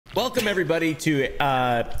Welcome, everybody, to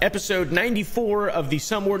episode 94 of the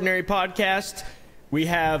Some Ordinary podcast. We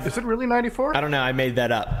have... Is it really 94? I don't know. I made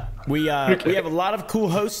that up. We have a lot of cool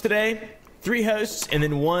hosts today. 3 hosts and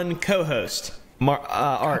then 1 co-host.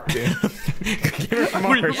 Art. Were you about to go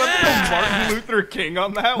Martin Luther King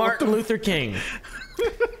on that? Martin Luther King.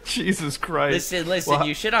 Jesus Christ. Listen, well,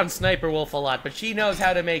 you shit on Sniper Wolf a lot, but she knows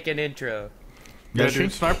how to make an intro. Yeah,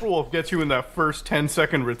 dude, Sniper Wolf gets you in that first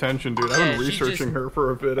 10-second retention, dude. I've been researching her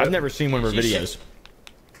for a bit. I've never seen one of her videos.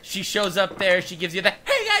 She shows up there, she gives you the,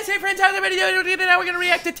 hey guys, hey friends, how's everybody doing? Now we're gonna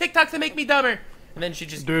react to TikToks that make me dumber. And then she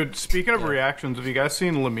just... Dude, speaking of reactions, have you guys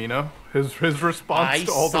seen Lamina? His response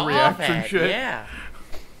to all the reaction shit? Yeah.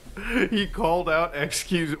 He called out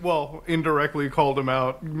XQC, well, indirectly called him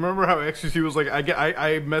out. Remember how XQC was like,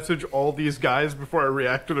 I message all these guys before I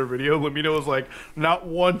react to their video? Lamina was like, not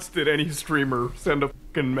once did any streamer send a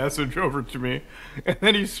fucking message over to me. And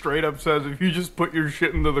then he straight up says, if you just put your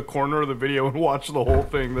shit into the corner of the video and watch the whole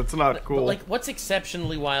thing, that's not cool. But like, what's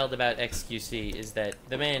exceptionally wild about XQC is that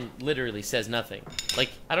the man literally says nothing. Like,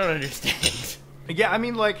 I don't understand. Yeah, I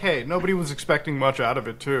mean, like, hey, nobody was expecting much out of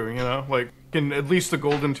it, too, you know? Like, at least the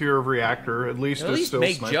golden tier of reactor, at least it's still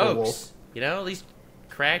make Sniper jokes, Wolf. You know, at least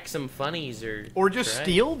crack some funnies or just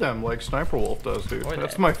steal them like Sniper Wolf does, dude.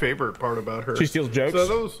 That's my favorite part about her. She steals jokes? So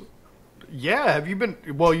those... Yeah, have you been...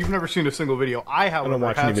 Well, you've never seen a single video. I have seen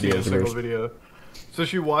a single video. So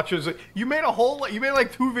she watches it. You made a whole... You made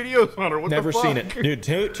like 2 videos on her. What never the fuck? seen it.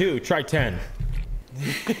 Dude, two. Try 10.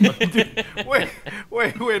 Dude, wait,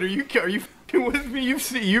 are you fucking with me?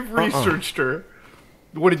 You've researched her.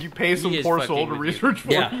 What, did you pay some poor soul to research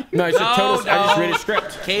for you? No, it's a total... I just read a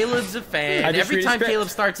script. Caleb's a fan. Every time Caleb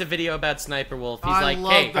starts a video about Sniper Wolf, he's like,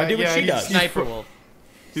 hey, I do what she does. Sniper Wolf.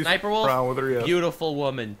 Sniper Wolf, with her, beautiful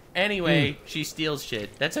woman. Anyway, she steals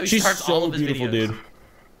shit. That's how he starts all of his videos. Dude.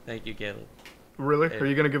 Thank you, Caleb. Really? Are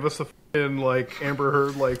you gonna give us the fucking, like, Amber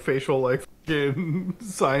Heard, like, facial, like, fucking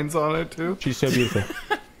signs on it, too? She's so beautiful.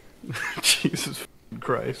 Jesus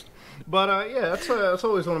Christ. But, yeah, that's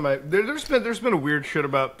always one of my... There's been a weird shit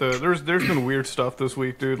about the... There's been weird stuff this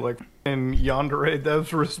week, dude. Like, and Yandere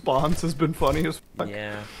Dev's response has been funny as fuck.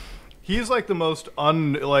 Yeah. He's like the most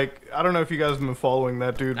like, I don't know if you guys have been following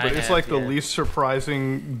that dude, but it's like the least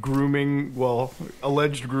surprising grooming, well,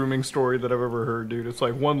 alleged grooming story that I've ever heard, dude. It's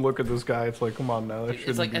like one look at this guy, it's like, come on now, that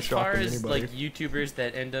shouldn't be shocking anybody. As far as like YouTubers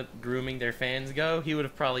that end up grooming their fans go, he would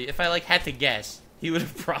have probably, if I like had to guess, he would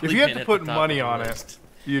have probably. If you had to put money on it,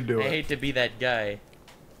 you'd do it. I hate to be that guy,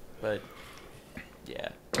 but yeah.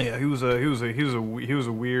 Yeah, he was a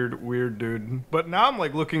weird dude. But now I'm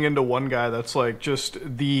like looking into one guy that's like just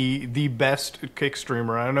the best kick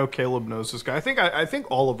streamer. I know Caleb knows this guy. I think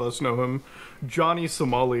all of us know him. Johnny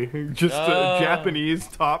Somali, just a Japanese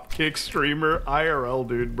top kick streamer, IRL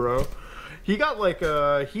dude, bro. He got like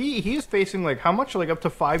he's facing like how much, like up to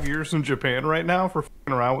 5 years in Japan right now for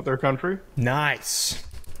f***ing around with their country. Nice.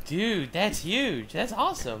 Dude, that's huge. That's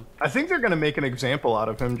awesome. I think they're going to make an example out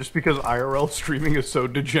of him just because IRL streaming is so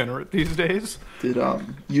degenerate these days. Did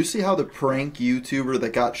you see how the prank YouTuber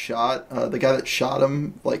that got shot, the guy that shot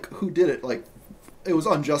him, like, who did it? Like, it was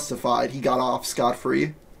unjustified. He got off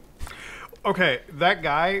scot-free. Okay, that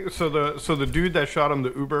guy, so the dude that shot him,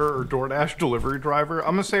 the Uber or DoorDash delivery driver,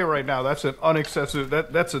 I'm gonna say it right now, that's an excessive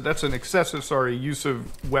use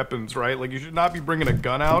of weapons, right? Like, you should not be bringing a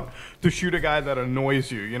gun out to shoot a guy that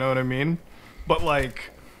annoys you, you know what I mean? But like,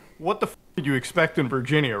 what the f did you expect in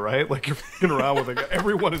Virginia, right? Like, you're f***ing around with a guy.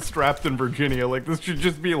 Everyone is strapped in Virginia. Like, this should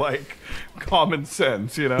just be like common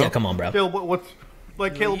sense, you know? Yeah, come on, bro. Caleb, what's your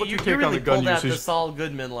take on the gun usage? You really pulled out the Saul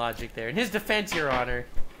Goodman logic there. In his defense, Your Honor,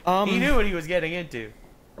 he knew what he was getting into.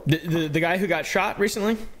 The guy who got shot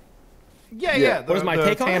recently? Yeah. What is my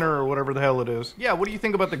take on it? Tanner or whatever the hell it is. Yeah, what do you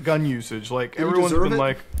think about the gun usage? Like, everyone's been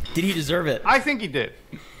like... Did he deserve it? I think he did.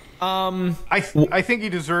 I think he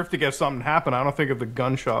deserved to get something happen. I don't think if the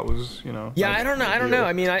gunshot was, you know... Yeah, I don't know.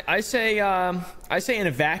 I mean, I say in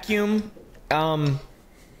a vacuum,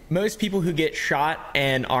 most people who get shot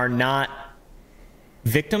and are not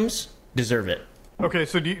victims deserve it. Okay,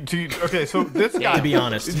 so so this guy, to be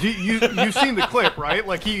honest, you've seen the clip, right?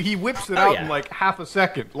 Like he whips it out in like half a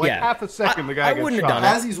second. Half a second, the guy gets shot.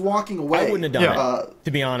 As he's walking away. I wouldn't have done it,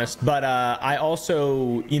 to be honest. But I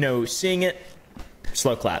also, you know, seeing it,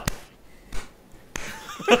 slow clap.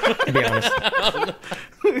 To be honest.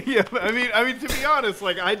 Yeah, I mean, to be honest,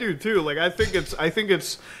 like I do too. Like I think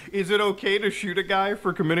it's. Is it okay to shoot a guy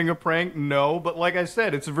for committing a prank? No, but like I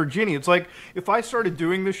said, it's Virginia. It's like if I started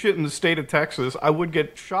doing this shit in the state of Texas, I would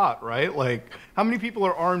get shot, right? Like how many people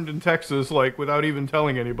are armed in Texas, like without even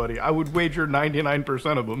telling anybody? I would wager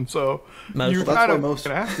 99% of them. So you're kind of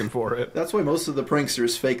asking for it. That's why most of the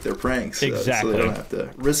pranksters fake their pranks, exactly. so they don't have to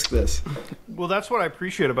risk this. Well, that's what I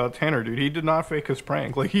appreciate about Tanner, dude. He did not fake his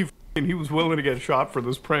prank. Like he was willing to get shot for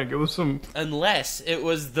this prank. It was some. Unless it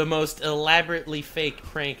was the most elaborately fake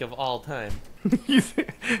prank of all time.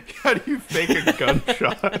 How do you fake a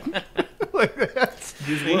gunshot? Like that?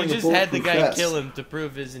 You just had the guy kill him to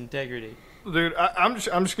prove his integrity. Dude, I'm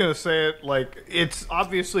just gonna say it. Like it's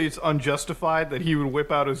unjustified that he would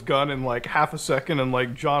whip out his gun in like half a second and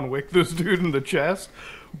like John Wick this dude in the chest.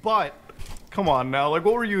 But come on now, like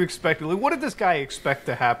what were you expecting? Like what did this guy expect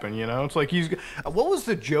to happen? You know, it's like what was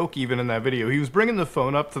the joke even in that video? He was bringing the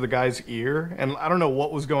phone up to the guy's ear, and I don't know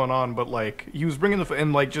what was going on, but like he was bringing the phone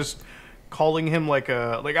and like just calling him like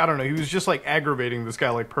I don't know. He was just like aggravating this guy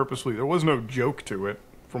like purposely. There was no joke to it,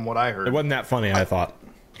 from what I heard. It wasn't that funny, I thought.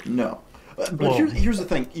 No. But here's the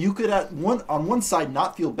thing. You could on one side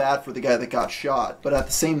not feel bad for the guy that got shot, but at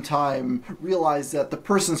the same time realize that the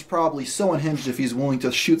person's probably so unhinged if he's willing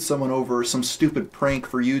to shoot someone over some stupid prank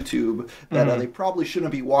for YouTube that they probably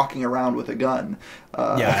shouldn't be walking around with a gun.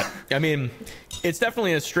 Yeah, I mean, it's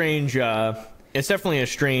definitely a strange... The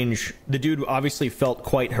dude obviously felt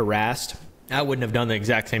quite harassed. I wouldn't have done the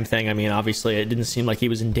exact same thing. I mean, obviously, it didn't seem like he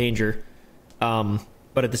was in danger. But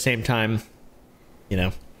at the same time, you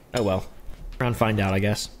know, oh well. Around find out, I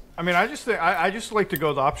guess. I mean, I just like to go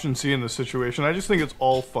with option C in this situation. I just think it's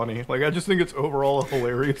all funny. Like, I just think it's overall a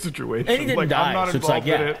hilarious situation. And he didn't like, die, I'm not so it's involved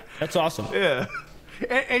like, in yeah, it. that's awesome. Yeah.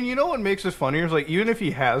 And you know what makes it funnier is, like, even if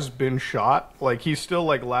he has been shot, like, he's still,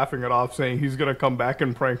 like, laughing it off, saying he's gonna come back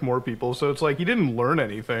and prank more people. So it's like, he didn't learn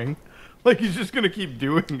anything. Like, he's just gonna keep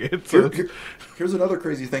doing it. So here's another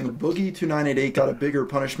crazy thing. Boogie2988 got a bigger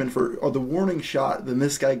punishment for the warning shot than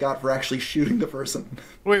this guy got for actually shooting the person.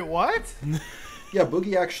 Wait, what? Yeah,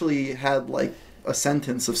 Boogie actually had, like, a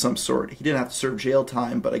sentence of some sort. He didn't have to serve jail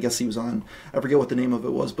time, but I guess he was on, I forget what the name of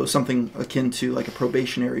it was, but something akin to, like, a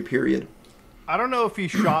probationary period. I don't know if he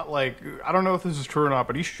shot, like, I don't know if this is true or not,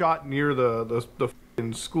 but he shot near the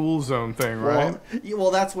f***ing school zone thing, right? Well,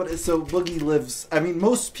 that's what, so Boogie lives, I mean,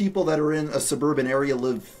 most people that are in a suburban area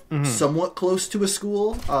live somewhat close to a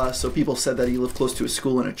school, so people said that he lived close to a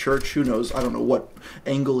school and a church. Who knows? I don't know what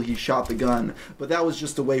angle he shot the gun, but that was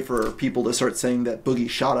just a way for people to start saying that Boogie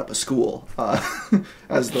shot up a school,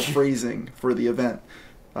 as the phrasing for the event.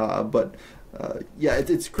 Yeah,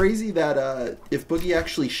 it's crazy that if Boogie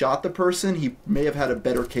actually shot the person, he may have had a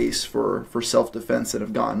better case for self-defense and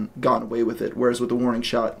have gone away with it. Whereas with the warning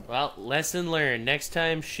shot, well, lesson learned. Next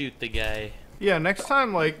time, shoot the guy. Yeah, next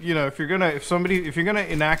time, like, you know, if you're gonna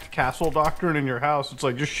enact castle doctrine in your house, it's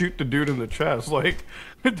like just shoot the dude in the chest. Like,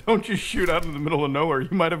 don't just shoot out in the middle of nowhere.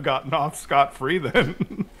 You might have gotten off scot-free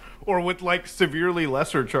then, or with like severely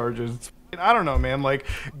lesser charges. I don't know, man. Like,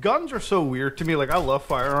 guns are so weird to me. Like, I love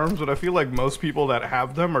firearms, but I feel like most people that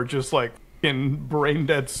have them are just like fucking brain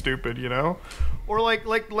dead stupid, you know? Or like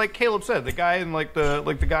Caleb said, the guy in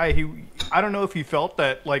the guy, I don't know if he felt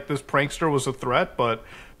that like this prankster was a threat, but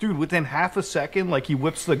dude, within half a second, like, he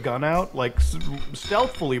whips the gun out, like,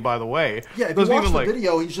 stealthily, by the way. Yeah, if you watch the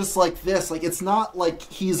video, he's just like this. Like, it's not like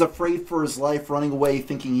he's afraid for his life, running away,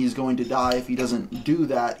 thinking he's going to die if he doesn't do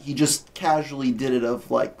that. He just casually did it of,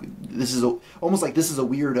 like, almost like this is a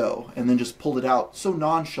weirdo, and then just pulled it out so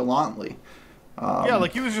nonchalantly. Yeah,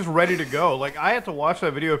 like, he was just ready to go. Like, I had to watch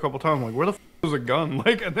that video a couple times. Like, where the f was a gun?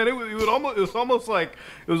 Like, and then it was almost like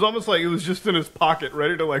it was just in his pocket,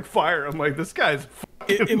 ready to like fire. I'm like, this guy's.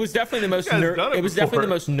 It was definitely the most. It was definitely the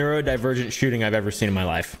most neurodivergent shooting I've ever seen in my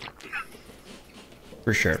life.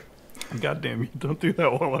 For sure. God damn you! Don't do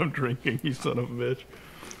that while I'm drinking, you son of a bitch.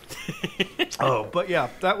 Oh, but yeah,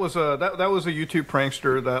 that was a YouTube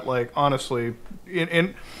prankster that, like, honestly,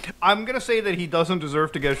 and I'm gonna say that he doesn't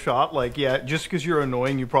deserve to get shot. Like, yeah, just because you're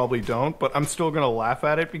annoying, you probably don't. But I'm still gonna laugh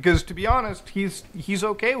at it because, to be honest, he's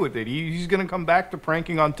okay with it. He's gonna come back to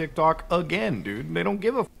pranking on TikTok again, dude. They don't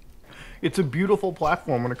give a. It's a beautiful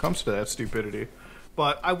platform when it comes to that stupidity.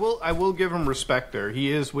 But I will give him respect there.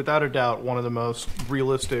 He is, without a doubt, one of the most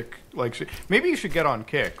realistic. Like, maybe you should get on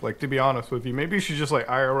Kick. Like, to be honest with you, maybe you should just like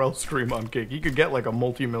IRL stream on Kick. You could get like a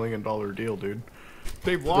multi-million-dollar deal, dude.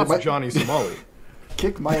 They've lost Johnny Somali.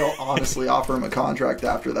 Kick might honestly offer him a contract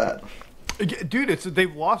after that. Dude,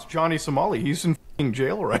 they've lost Johnny Somali. He's in in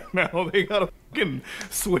jail right now. They gotta fucking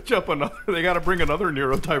switch up another. They gotta bring another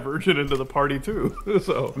neurodivergent into the party too.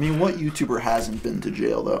 So I mean, what YouTuber hasn't been to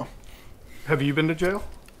jail though? have you been to jail?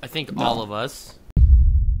 I think all of us.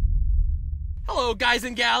 Hello, guys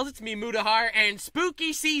and gals, it's me, Mudahar, and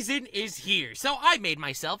spooky season is here. So I made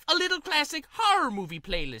myself a little classic horror movie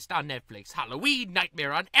playlist on Netflix. Halloween,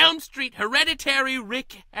 Nightmare on Elm Street, Hereditary,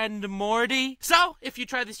 Rick and Morty. So, if you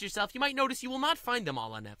try this yourself, you might notice you will not find them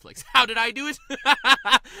all on Netflix. How did I do it?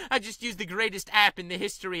 I just used the greatest app in the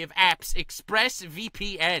history of apps,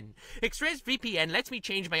 ExpressVPN. ExpressVPN lets me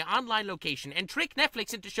change my online location and trick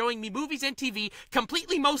Netflix into showing me movies and TV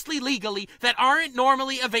completely, mostly legally, that aren't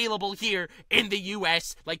normally available here in the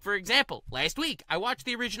US. Like, for example, last week, I watched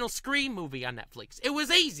the original Scream movie on Netflix. It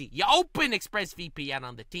was easy. You open ExpressVPN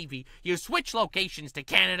on the TV, you switch locations to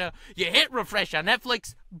Canada, you hit refresh on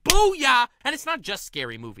Netflix, booyah! And it's not just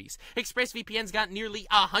scary movies. ExpressVPN's got nearly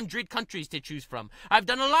 100 countries to choose from. I've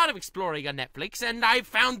done a lot of exploring on Netflix, and I've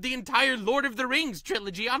found the entire Lord of the Rings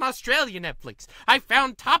trilogy on Australian Netflix. I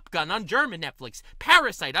found Top Gun on German Netflix,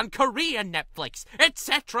 Parasite on Korean Netflix,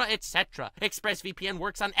 etc., etc. ExpressVPN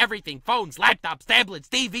works on everything: phones, laptops, tablets,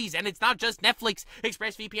 TVs, and it's not just Netflix.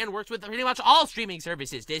 ExpressVPN works with pretty much all streaming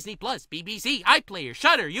services: Disney+, BBC, iPlayer,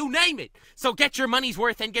 Shudder, you name it. So get your money's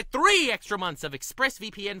worth and get 3 extra months of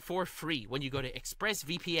ExpressVPN for free when you go to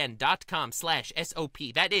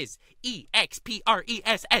expressvpn.com/SOP. That is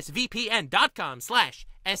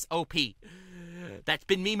expressvpn.com/SOP. That's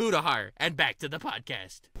been me, Mudahar, and back to the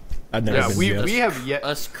podcast. I've never been we to jail. we have yet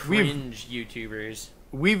Us cringe YouTubers.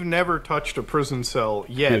 we've never touched a prison cell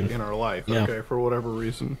yet in our life. Yeah. Okay, for whatever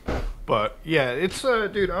reason. But yeah, it's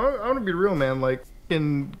dude. I want to be real, man. Like,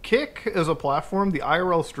 in Kick as a platform, the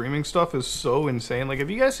IRL streaming stuff is so insane. Like, have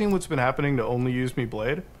you guys seen what's been happening to Only Use Me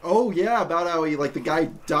Blade? Oh yeah, about how he the guy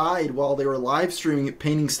died while they were live streaming it,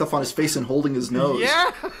 painting stuff on his face and holding his nose.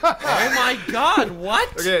 Yeah. Oh my god, what?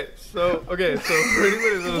 Okay, so for anybody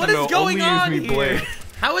that doesn't What know, is going Only on Use Me here? Blade.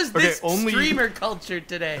 How is this only- streamer culture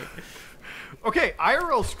today? Okay,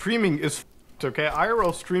 IRL streaming is f***ed, okay?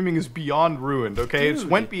 IRL streaming is beyond ruined, okay? It's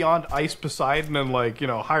went beyond Ice Poseidon and,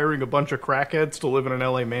 hiring a bunch of crackheads to live in an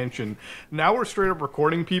LA mansion. Now we're straight up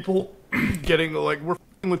recording people, we're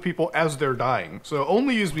f***ing with people as they're dying. So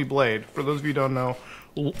Only Use Me Blade, for those of you who don't know,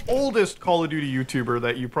 oldest Call of Duty YouTuber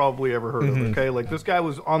that you probably ever heard of, okay? Like, this guy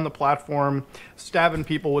was on the platform, stabbing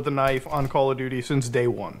people with a knife on Call of Duty since day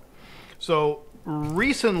one. So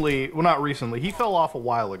not recently, he fell off a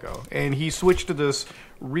while ago, and he switched to this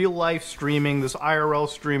real-life streaming, this IRL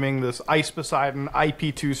streaming, this Ice Poseidon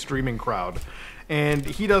IP2 streaming crowd. And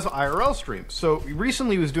he does IRL streams. So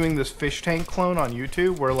recently he was doing this fish tank clone on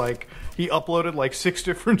YouTube where, he uploaded, 6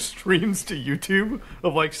 different streams to YouTube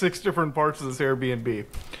of, 6 different parts of this Airbnb.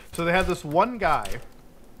 So they had this one guy,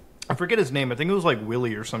 I forget his name, I think it was,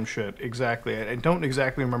 Willie or some shit, exactly. I don't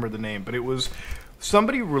exactly remember the name, but it was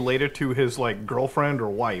somebody related to his girlfriend or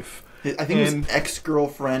wife. I think his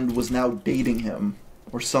ex-girlfriend was now dating him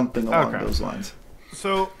or something along those lines.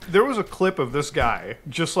 So there was a clip of this guy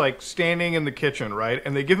just standing in the kitchen, right?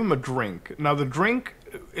 And they give him a drink. Now the drink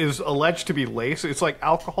is alleged to be lace. It's like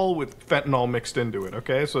alcohol with fentanyl mixed into it,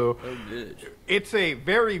 okay? So it's a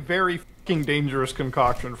very, very fucking dangerous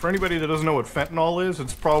concoction. For anybody that doesn't know what fentanyl is,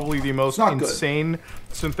 it's probably the most insane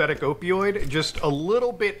synthetic opioid. Just a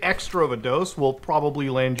little bit extra of a dose will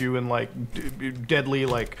probably land you in deadly,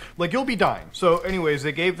 you'll be dying. So anyways,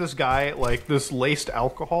 they gave this guy this laced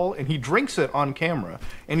alcohol, and he drinks it on camera,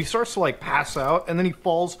 and he starts to pass out, and then he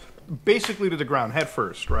falls basically to the ground head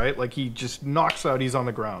first, right? He just knocks out, he's on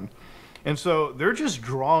the ground. And so they're just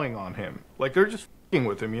drawing on him. They're just f***ing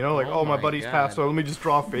with him, oh my buddy's passed out, let me just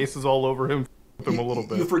draw faces all over him, with him a little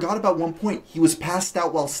bit. You forgot about one point. He was passed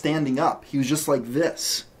out while standing up. He was just like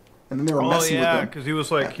this. And then they were messing with him. Because he was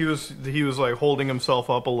he was holding himself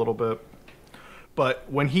up a little bit. But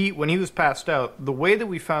when he was passed out, the way that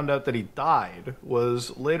we found out that he died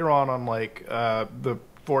was later on the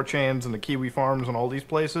 4chans and the Kiwi Farms and all these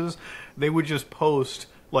places, they would just post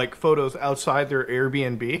photos outside their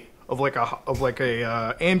Airbnb of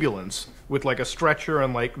a ambulance with a stretcher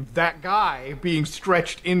and that guy being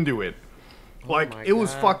stretched into it. It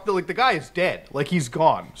was fucked. The guy is dead. He's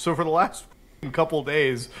gone. So for the last couple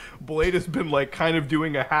days, Blade has been kind of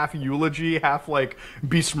doing a half eulogy, half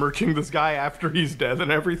besmirching this guy after he's dead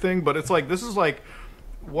and everything. But it's this is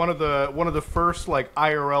one of the first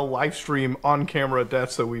IRL live stream on camera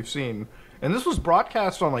deaths that we've seen, and this was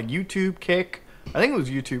broadcast on YouTube, Kick. I think it was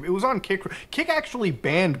YouTube. It was on Kick. Kick actually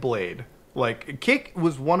banned Blade. Kick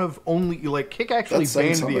was one of only Kick actually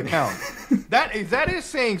banned the account. That is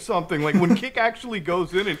saying something. When Kick actually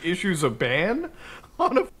goes in and issues a ban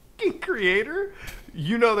on a fucking creator,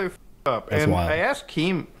 you know they fucked up. That's and wild. I asked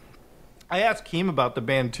Keem about the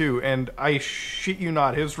ban too, and I shit you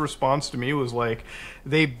not, his response to me was like,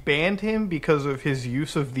 they banned him because of his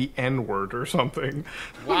use of the N-word or something.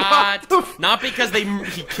 What? Not because he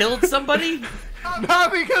killed somebody?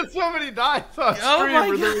 Not because somebody died on Oh stream my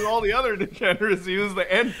or there God. was all the other degenerates. He used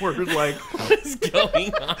the N-word like... What is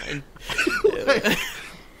going on?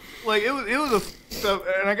 Like it was a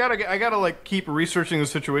and I gotta like keep researching the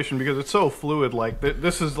situation because it's so fluid. Like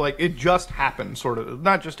this is like it just happened, sort of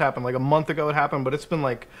not just happened like a month ago it happened, but it's been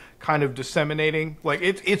like kind of disseminating. Like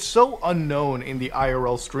it's so unknown in the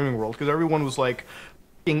IRL streaming world because everyone was like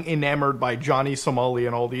f***ing enamored by Johnny Somali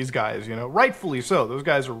and all these guys, you know, rightfully so. Those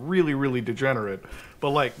guys are really degenerate,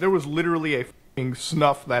 but like there was literally a f***ing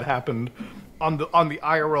snuff that happened on the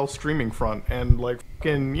IRL streaming front, and like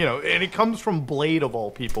fucking, you know, and it comes from Blade of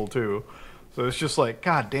all people too, so it's just like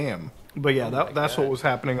god damn. But yeah, that's what was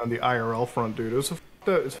happening on the IRL front, dude. It was a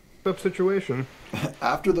fucked up situation.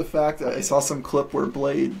 After the fact, I saw some clip where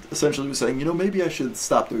Blade essentially was saying, you know, maybe I should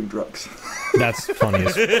stop doing drugs. That's funny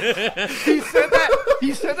as He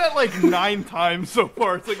said that like 9 times so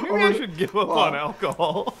far. It's like maybe I should give up on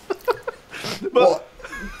alcohol. But Well,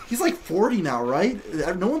 he's like 40 now, right?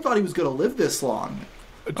 No one thought he was going to live this long.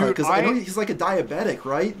 dude, Because I know he's like a diabetic,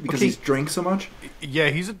 right? Because Okay. he's drank so much. yeah,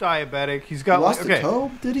 he's a diabetic. He's He got lost like, a okay.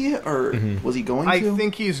 toe, did he? Or was he going I to?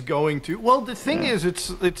 think he's going to. Well, the thing is,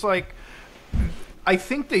 it's like I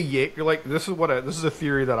think the Jaeger, like this is a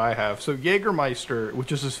theory that I have. So Jägermeister,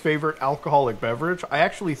 which is his favorite alcoholic beverage, I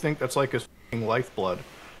actually think that's like his f***ing lifeblood,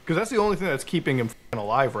 because that's the only thing that's keeping him f***ing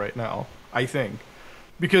alive right now. I think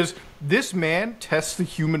because this man tests the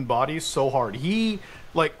human body so hard. He,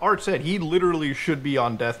 like Art said, he literally should be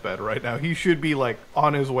on deathbed right now. He should be like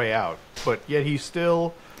on his way out, but yet he's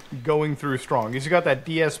still going through strong. He's got that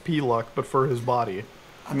DSP luck, but for his body.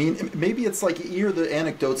 I mean, maybe it's like you hear the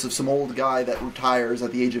anecdotes of some old guy that retires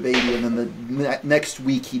at the age of 80 and then the next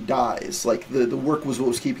week he dies. Like, the work was what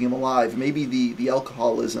was keeping him alive. Maybe the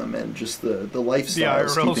alcoholism and just the lifestyle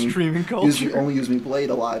is IRL keeping streaming culture. only use me Blade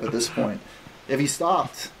alive at this point. If he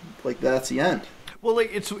stopped, like, that's the end. Well,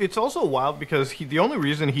 like it's also wild because the only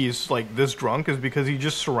reason he's like this drunk is because he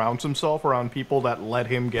just surrounds himself around people that let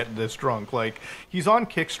him get this drunk. Like he's on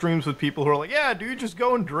kick streams with people who are like, "Yeah, dude, just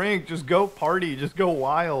go and drink, just go party, just go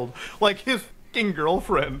wild." Like his fucking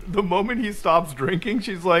girlfriend, the moment he stops drinking,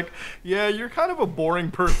 she's like, "Yeah, you're kind of a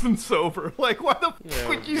boring person sober." Like, why the fuck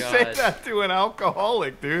would you say God. that to an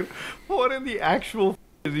alcoholic, dude? What in the actual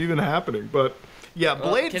is even happening? But yeah, Well,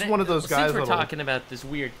 Blade's one of those guys. Since we're that'll- talking about this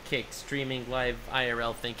weird kick streaming live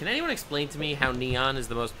IRL thing, can anyone explain to me how Neon is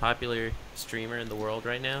the most popular streamer in the world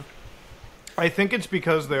right now? I think it's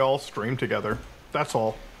because they all stream together. That's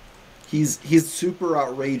all. He's super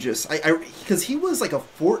outrageous. Because he was like a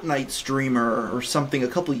Fortnite streamer or something a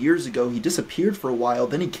couple years ago. He disappeared for a while.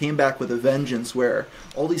 Then he came back with a vengeance, where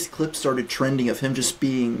all these clips started trending of him just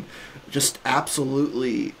being just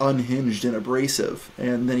absolutely unhinged and abrasive.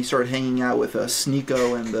 And then he started hanging out with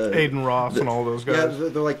Sneeko and the Aiden Ross and all those Yeah, guys.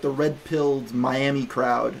 they're like the red-pilled Miami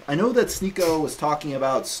crowd. I know that Sneeko was talking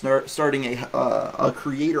about starting a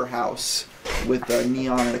creator house with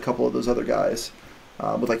Neon and a couple of those other guys.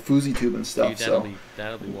 With like FouseyTube and stuff. Dude,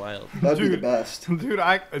 that'll be wild. That'd be the Dude. best. Dude,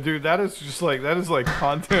 that is like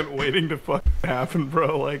content waiting to fucking happen,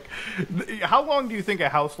 bro. Like, how long do you think a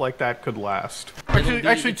house like that could last?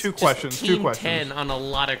 Actually, It's two just questions. Team Two questions. 10 on a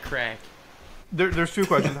lot of crack. There's two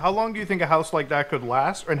questions. How long do you think a house like that could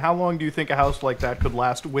last, and how long do you think a house like that could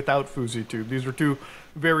last without FouseyTube? These are two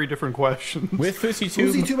very different questions. with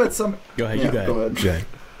FouseyTube. FouseyTube at some. Go ahead. Yeah, You go ahead.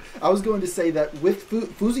 I was going to say that with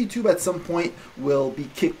FouseyTube at some point will be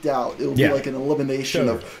kicked out. It will be Yeah. like an elimination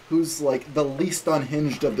Sure. of who's like the least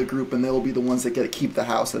unhinged of the group, and they will be the ones that get to keep the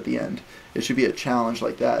house at the end. It should be a challenge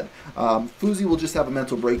like that. Fousey will just have a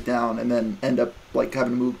mental breakdown and then end up like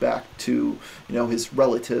having to move back to his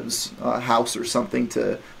relative's house or something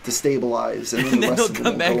to stabilize, and then And the then rest he'll of them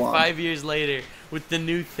come will back go on. 5 years later with the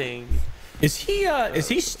new thing. Is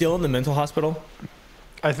he still in the mental hospital?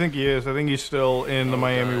 I think he is. I think he's still in the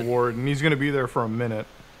Miami God. ward, and he's going to be there for a minute.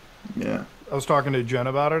 Yeah. I was talking to Jen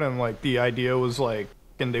about it, and like the idea was like,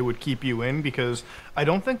 and they would keep you in because I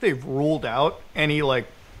don't think they've ruled out any like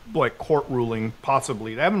court ruling.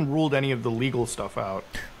 Possibly, they haven't ruled any of the legal stuff out.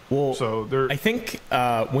 Well, So they're. I think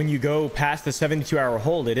when you go past the 72-hour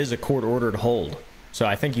hold, it is a court-ordered hold. So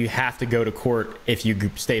I think you have to go to court if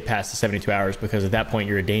you stay past the 72 hours, because at that point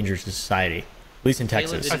you're a danger to society. At least in Caleb,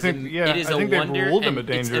 Texas. I think- yeah, it is I a think they've wonder, ruled him and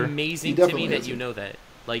a it's danger. amazing He to me definitely that is. you know that.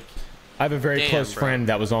 Like, I have a very Damn, close bro. friend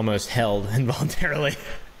that was almost held involuntarily.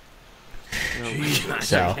 oh my gosh,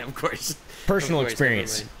 So, okay, of course. Personal Of course,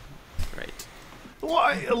 experience. Right.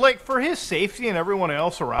 Well, like, for his safety and everyone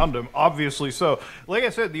else around him, obviously so. Like I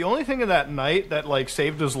said, the only thing in that night that, like,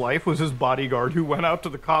 saved his life was his bodyguard, who went out to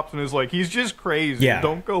the cops and is like, he's just crazy. Yeah.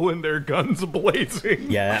 Don't go in there guns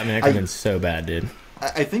blazing. Yeah, I mean, that could have been so bad, dude.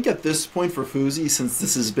 I think at this point for Fuzi, since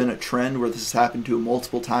this has been a trend where this has happened to him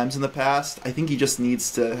multiple times in the past, I think he just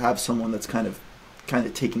needs to have someone that's kind of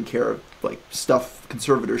taking care of, like, stuff,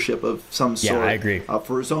 conservatorship of some sort. Yeah, I agree.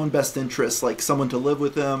 For his own best interests, like someone to live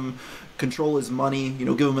with him, control his money,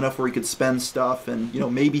 give him enough where he could spend stuff, and,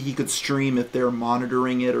 maybe he could stream if they're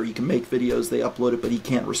monitoring it, or he can make videos, they upload it, but he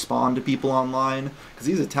can't respond to people online, because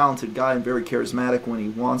he's a talented guy and very charismatic when he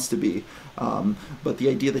wants to be. But the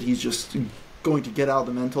idea that he's just going to get out of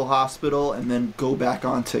the mental hospital and then go back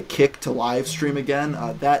onto Kick to live stream again,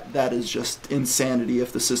 that is just insanity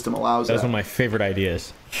if the system allows that. That was one of my favorite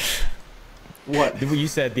ideas. What? You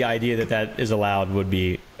said the idea that is allowed would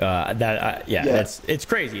be it's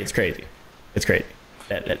crazy. It's crazy. That's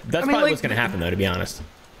probably like, what's going to happen, though, to be honest.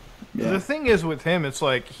 The thing is with him, it's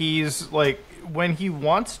like he's like, when he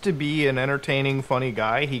wants to be an entertaining, funny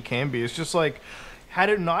guy, he can be. It's just like, had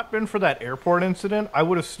it not been for that airport incident, I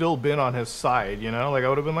would have still been on his side, Like, I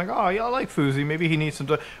would have been like, oh, yeah, I like Fuzi. Maybe he needs some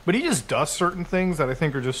time. But he just does certain things that I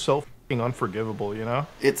think are just so fucking unforgivable,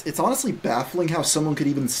 It's honestly baffling how someone could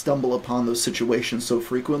even stumble upon those situations so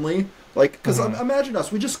frequently. Like, because imagine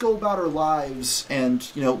us, we just go about our lives and,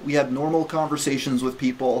 we have normal conversations with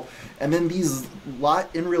people, and then these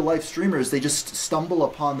in real life streamers, they just stumble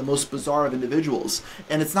upon the most bizarre of individuals.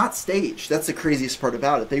 And it's not staged. That's the craziest part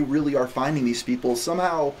about it. They really are finding these people.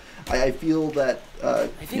 Somehow, I feel that I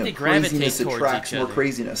think they gravitate craziness towards attracts each more other.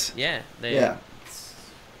 craziness. Yeah.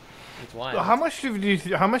 It's wild. How much do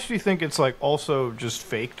you think it's, like, also just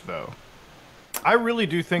faked, though? I really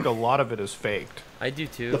do think a lot of it is faked. I do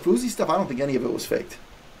too. The Fuzi stuff, I don't think any of it was faked.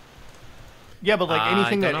 Yeah, but like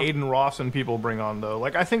anything that know. Aiden Ross and people bring on, though,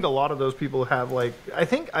 like I think a lot of those people have like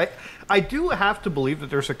I do have to believe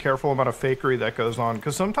that there's a careful amount of fakery that goes on,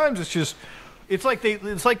 because sometimes it's like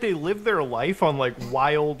they live their life on like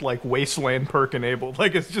wild, like wasteland perk enabled,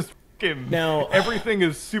 like it's just now everything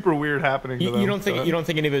is super weird happening to them. You don't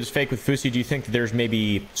think any of it is fake with Fusi? Do you think that there's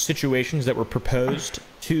maybe situations that were proposed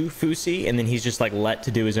to Fusi and then he's just like let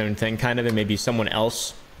to do his own thing, kind of, and maybe someone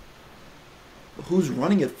else? Who's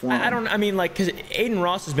running it for him? I mean, like, because Aiden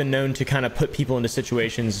Ross has been known to kind of put people into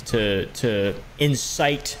situations to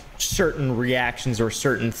incite certain reactions or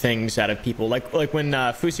certain things out of people. Like when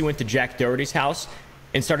Fusi went to Jack Doherty's house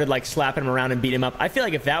and started like slapping him around and beating him up. I feel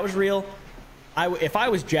like if that was real, if I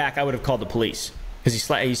was Jack, I would have called the police, because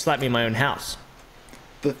he slapped me in my own house.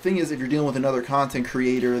 The thing is, if you're dealing with another content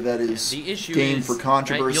creator that is game for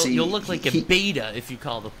controversy, right, you'll look like a beta if you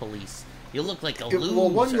call the police. You'll look like a loser. Well,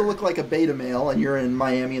 one, you'll look like a beta male, and you're in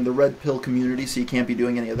Miami in the red pill community, so you can't be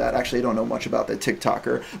doing any of that. Actually, I don't know much about that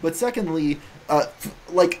TikToker. But secondly,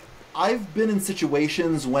 I've been in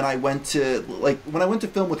situations when I went to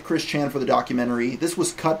film with Chris Chan for the documentary. This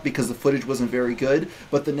was cut because the footage wasn't very good,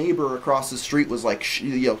 but the neighbor across the street was like,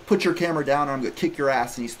 put your camera down or I'm going to kick your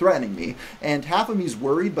ass, and he's threatening me. And half of me's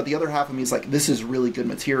worried, but the other half of me is like, this is really good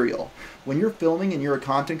material. When you're filming and you're a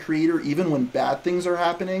content creator, even when bad things are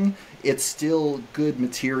happening, it's still good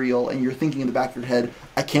material, and you're thinking in the back of your head,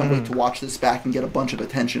 I can't wait to watch this back and get a bunch of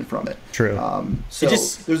attention from it. True.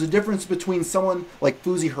 There's a difference between someone like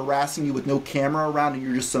Fuzi harassing you with no camera around and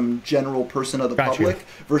you're just some general person of the public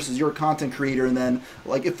versus you're a content creator, and then,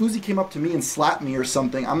 like, if Fuzi came up to me and slapped me or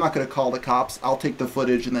something, I'm not going to call the cops. I'll take the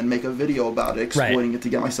footage and then make a video about it, exploiting it to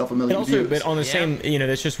get myself a million views. But on the same,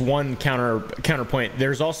 that's just one counterpoint.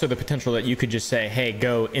 There's also the potential that you could just say, hey,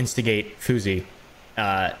 go instigate Fuzi.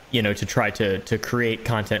 To try to create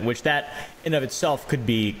content, which that in of itself could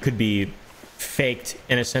be faked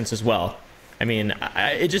in a sense as well. I mean,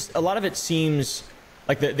 a lot of it seems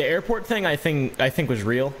like the airport thing. I think was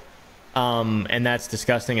real, and that's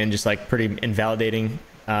disgusting and just like pretty invalidating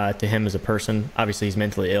to him as a person. Obviously, he's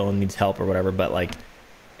mentally ill and needs help or whatever. But like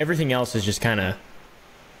everything else is just kind of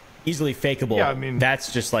easily fakeable. Yeah, I mean,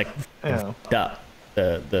 that's just like fucked up.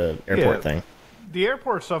 The airport thing. The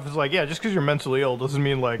airport stuff is like, just because you're mentally ill doesn't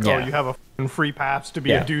mean like, oh, you have a f***ing free pass to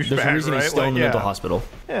be a douchebag, there's a reason right? he's still in the mental hospital.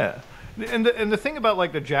 Yeah. And the thing about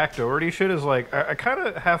like the Jack Doherty shit is like, I kind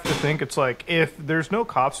of have to think it's like, if there's no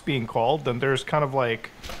cops being called, then there's kind of like,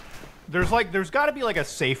 there's got to be like a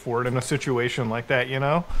safe word in a situation like that,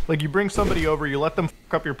 Like you bring somebody over, you let them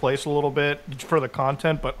fuck up your place a little bit for the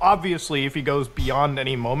content, but obviously if he goes beyond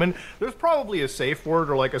any moment, there's probably a safe word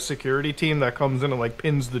or like a security team that comes in and like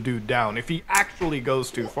pins the dude down if he actually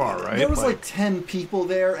goes too far, right? There was like 10 people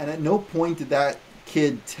there, and at no point did that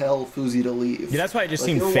kid tell Fuzi to leave. Yeah, that's why it just Like,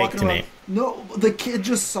 seemed they were fake walking to around- me. No, the kid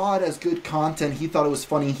just saw it as good content. He thought it was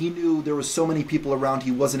funny. He knew there was so many people around.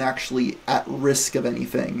 He wasn't actually at risk of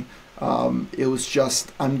anything. It was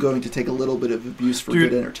just, I'm going to take a little bit of abuse for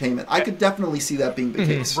good entertainment. I could definitely see that being the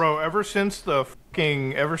case. Bro, ever since the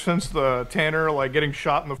Tanner like getting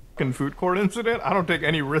shot in the fucking food court incident, I don't take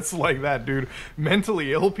any risks like that, dude.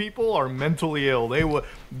 Mentally ill people are mentally ill.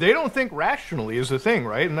 They don't think rationally is the thing,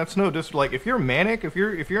 right? And that's like if you're manic, if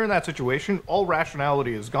you're in that situation, all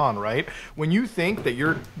rationality is gone, right? When you think that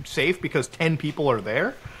you're safe because 10 people are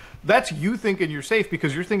there, that's you thinking you're safe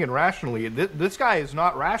because you're thinking rationally. This guy is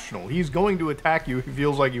not rational. He's going to attack you if he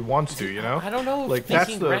feels like he wants to, you know? I don't know. Like,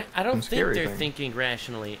 that's the I don't think scary they're thing. thinking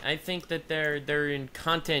rationally. I think that they're in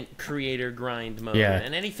content creator grind mode. Yeah.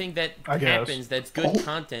 And anything that I guess. happens that's good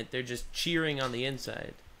content, they're just cheering on the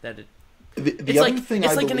inside. That it. The It's other like thing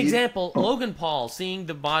it's I like an believe- example. Oh. Logan Paul seeing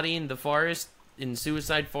the body in the forest in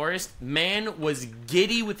Suicide Forest. Man was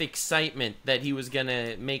giddy with excitement that he was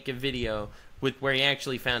gonna make a video with where he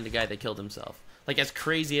actually found the guy that killed himself. Like, as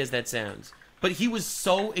crazy as that sounds, but he was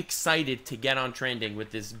so excited to get on trending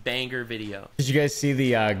with this banger video. Did you guys see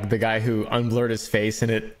the guy who unblurred his face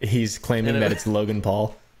and he's claiming that it's Logan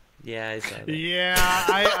Paul? Yeah, I saw that. Yeah,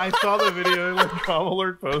 I saw the video. Like, Tom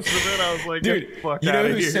Alert posted it. I was like, Dude, get the fuck you know outta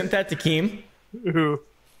who here. sent that to Keem? Who?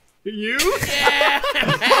 You? Yeah.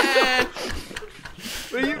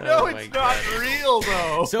 But you know Oh my it's not real,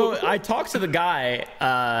 though. So I talked to the guy.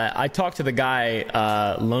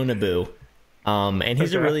 Lonabu, and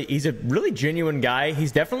he's a really genuine guy.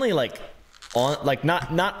 He's definitely like on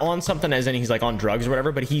not on something as in he's like on drugs or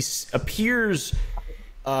whatever, but he appears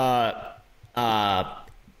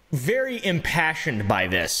very impassioned by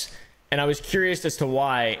this. And I was curious as to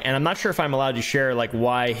why, and I'm not sure if I'm allowed to share like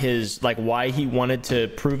why he wanted to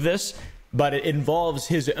prove this, but it involves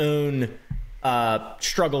his own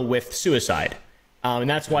struggle with suicide, and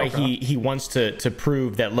that's why he wants to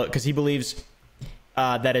prove that. Look, because he believes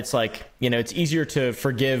that it's like, you know, it's easier to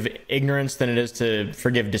forgive ignorance than it is to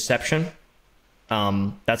forgive deception.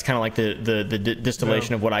 That's kind of like the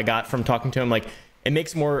distillation of what I got from talking to him. Like, it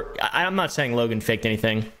makes more. I'm not saying Logan faked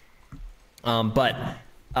anything, but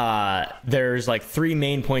there's like 3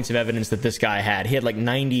 main points of evidence that this guy had. He had like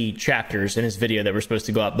 90 chapters in his video that were supposed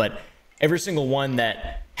to go up, but every single one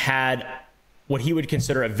that had what he would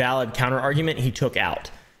consider a valid counter argument, he took out.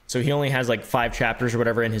 So he only has like 5 chapters or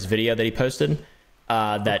whatever in his video that he posted,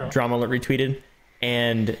 that Drama Alert retweeted.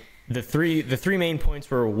 And the three main points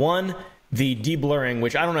were: 1, the deblurring,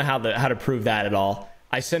 which I don't know how to prove that at all.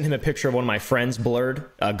 I sent him a picture of one of my friends blurred,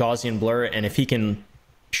 Gaussian blur, and if he can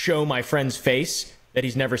show my friend's face that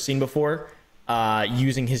he's never seen before,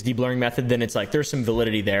 using his deblurring method, then it's like there's some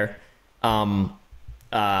validity there. And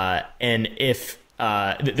if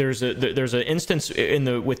there's an instance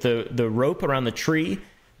with the rope around the tree,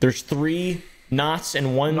 there's 3 knots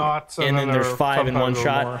in one, and then there's 5 in one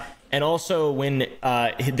shot. more. And also when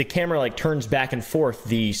the camera like turns back and forth,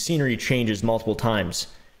 the scenery changes multiple times,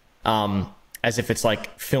 as if it's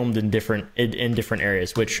like filmed in different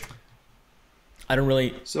areas, which I don't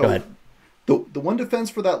really. So go ahead. The one defense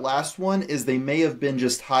for that last one is they may have been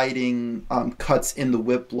just hiding cuts in the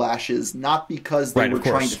whiplashes, not because they Right, were of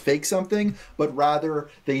course. trying to fake something, but rather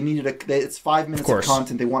they needed it's 5 minutes of course.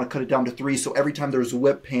 content. They want to cut it down to 3, so every time there's a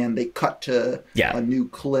whip pan, they cut to Yeah. a new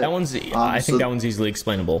clip. That one's. I think that one's easily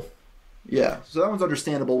explainable. Yeah, so that one's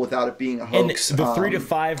understandable without it being a And hoax. the 3 to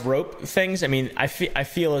 5 rope things, I mean, I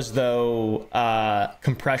feel as though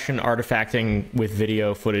compression artifacting with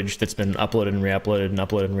video footage that's been uploaded and re-uploaded and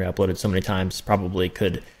uploaded and re-uploaded so many times probably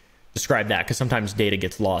could describe that, because sometimes data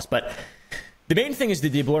gets lost. But the main thing is the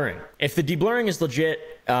deblurring. If the deblurring is legit,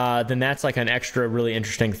 then that's like an extra really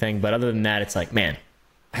interesting thing. But other than that, it's like, man,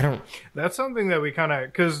 I don't... That's something that we kind of,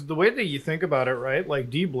 because the way that you think about it, right?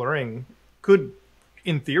 Like, deblurring could,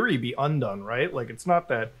 in theory, be undone, right? Like, it's not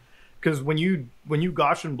that, because when you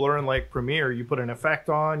Gaussian blur in like Premiere, you put an effect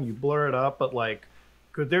on, you blur it up, but like,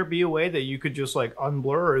 could there be a way that you could just like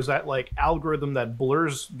unblur, or is that like algorithm that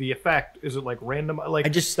blurs the effect? Is it like random?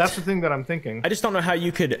 Like, that's the thing that I'm thinking. I just don't know how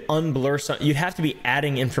you could unblur something. You'd have to be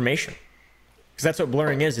adding information, because that's what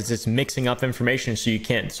blurring is. It's just mixing up information, so you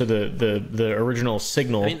can't. So the original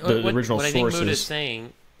signal, the original what source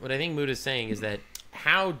what I think Mood is saying is that,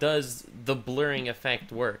 how does the blurring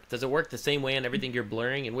effect work? Does it work the same way on everything you're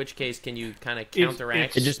blurring? In which case, can you kind of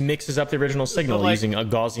counteract? It just mixes up the original signal like, using a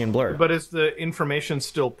Gaussian blur. But is the information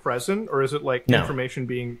still present, or is it like information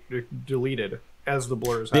being deleted as the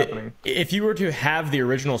blur is happening? If you were to have the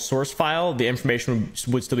original source file, the information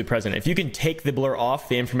would still be present. If you can take the blur off,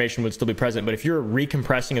 the information would still be present. But if you're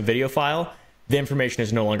recompressing a video file, the information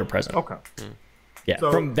is no longer present. Okay. Yeah,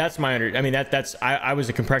 So- that's my I mean that's I was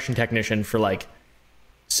a compression technician for like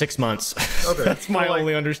 6 months. Okay. That's my So, like-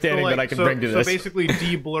 only understanding so, like, that I can so- bring to this. So basically,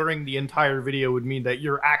 de-blurring the entire video would mean that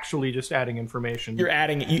you're actually just adding information. You're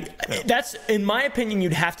adding. That's, in my opinion,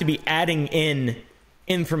 you'd have to be adding in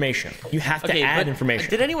information. You have to add but information.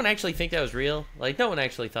 Did anyone actually think that was real? Like, no one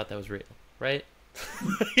actually thought that was real, right?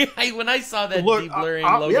 When I saw that Look, de-blurring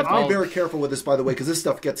We Logan have to be Paul, very careful with this, by the way, because this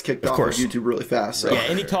stuff gets kicked off of course. YouTube really fast. So. Yeah,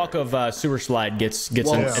 any talk of sewer slide gets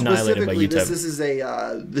Well, annihilated by specifically,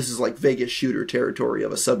 YouTube. this is like Vegas shooter territory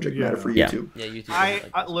of a subject matter for Yeah. YouTube. yeah, YouTube. doesn't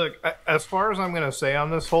like that. Look, as far as I'm gonna say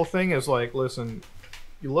on this whole thing is like, listen,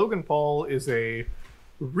 Logan Paul is a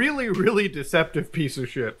really, really deceptive piece of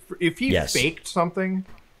shit. If he Yes. faked something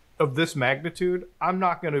of this magnitude, I'm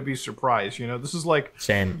not gonna be surprised. You know, this is like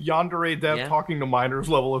Same. Yandere Dev Yeah. talking to minors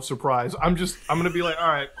level of surprise. I'm gonna be like, all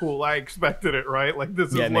right, cool, I expected it, right? Like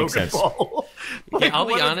this Yeah, is it makes Logan sense. Paul. Like, I'll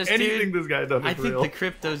be what if honest, anything dude, this guy does I is think real. the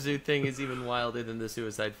crypto zoo thing is even wilder than the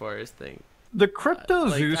Suicide Forest thing. The crypto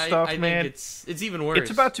Like, zoo stuff, I man. think it's even worse.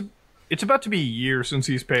 It's about to be years since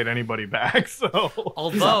he's paid anybody back. So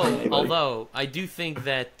Although I do think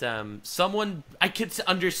that I could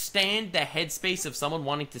understand the headspace of someone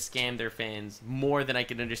wanting to scam their fans more than I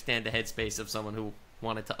could understand the headspace of someone who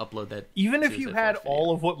wanted to upload that. even if you Suicide had Forest video.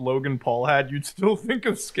 all of what Logan Paul had, you'd still think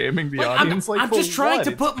of scamming the Like, audience. I'm for just trying what? to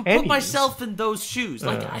It's put pennies. myself in those shoes.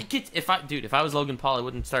 Like I get if I was Logan Paul, I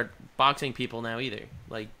wouldn't start boxing people now either.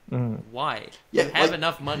 Like why? Yeah, You have like,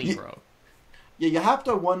 enough money, you- bro. Yeah, you have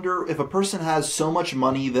to wonder if a person has so much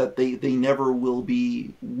money that they never will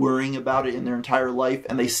be worrying about it in their entire life,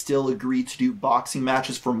 and they still agree to do boxing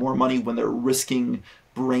matches for more money when they're risking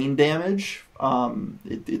brain damage.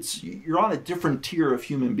 It's you're on a different tier of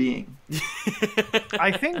human being.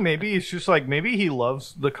 I think maybe it's just like maybe he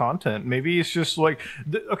loves the content. Maybe it's just like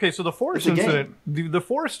okay. So the Forest It's a incident, the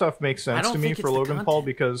Forest stuff makes I sense don't to me think for it's the Logan Paul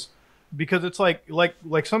content. because it's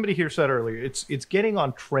like somebody here said earlier, it's getting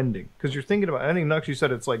on trending. Because you're thinking about, I think Nux, you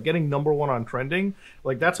said it's like getting #1 on trending.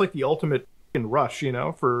 Like that's like the ultimate fucking rush, you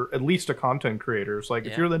know, for at least a content creator. It's like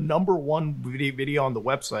if Yeah. you're the #1 video on the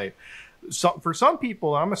website. So, for some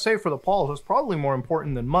people, I'm gonna say for the Pauls, it's probably more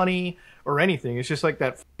important than money or anything. It's just like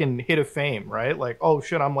that fucking hit of fame, right? Like, oh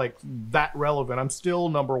shit, I'm like that relevant. I'm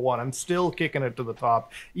still #1. I'm still kicking it to the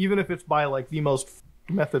top, even if it's by like the most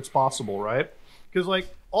methods possible, right? Because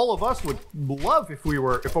like all of us would love if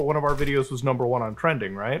one of our videos was #1 on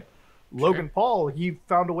trending, right? Logan Paul, he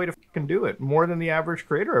found a way to fucking do it more than the average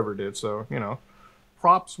creator ever did. So you know,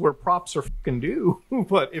 props where props are fucking due.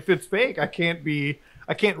 But if it's fake, I can't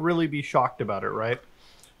really be shocked about it, right?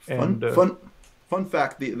 And Fun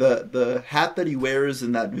fact: the hat that he wears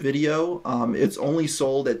in that video, it's only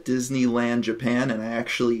sold at Disneyland Japan, and I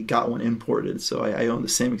actually got one imported, so I own the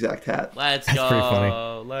same exact hat. Let's pretty funny.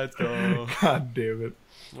 go. Let's go. God damn it.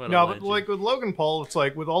 What a No, but legend. like with Logan Paul, it's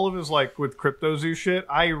like with all of his like with crypto zoo shit,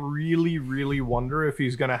 I really, really wonder if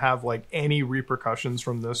he's gonna have like any repercussions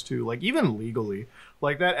from this too, like even legally.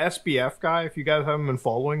 Like that SBF guy, if you guys haven't been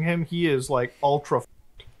following him, he is like ultra,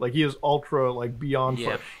 like he is ultra like beyond.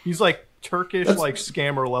 Yeah. He's like Turkish That's- like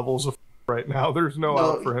scammer levels of right now. There's no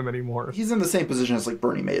No, out for him anymore. He's in the same position as like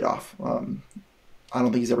Bernie Madoff. I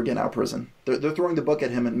don't think he's ever getting out of prison. They're throwing the book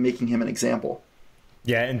at him and making him an example.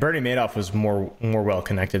 Yeah, and Bernie Madoff was more well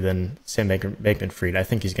connected than Sam Bankman-Fried. I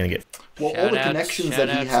think he's going to get. Well, all the connections that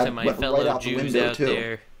he shout-outs had to my went fellow right out the Jews window out too.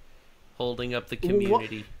 there holding up the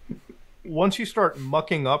community. Once you start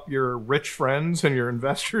mucking up your rich friends and your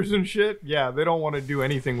investors and shit, yeah, they don't want to do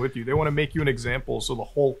anything with you. They want to make you an example, so the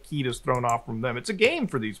whole heat is thrown off from them. It's a game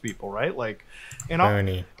for these people, right? Like,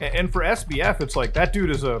 Bernie. and for SBF, it's like that dude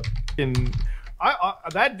is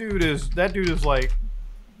that dude is like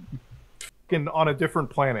fucking on a different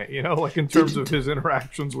planet, you know, like in terms of his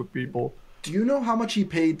interactions with people. Do you know how much he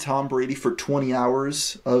paid Tom Brady for 20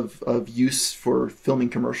 hours of use for filming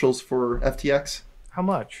commercials for FTX? How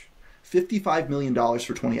much? $55 million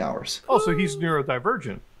for 20 hours. Oh, so he's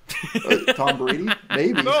neurodivergent. Tom Brady?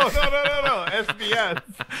 Maybe. No, SBF.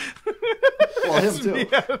 Well, him too.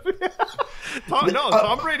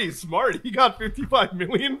 Tom Brady's smart. He got 55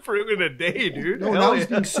 million for it in a day, dude. No, Hell now yeah. he's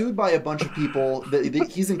being sued by a bunch of people.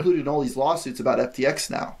 He's included in all these lawsuits about FTX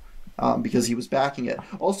now. Because he was backing it.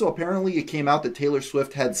 Also, apparently, it came out that Taylor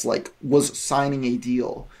Swift was signing a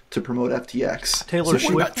deal to promote FTX. Taylor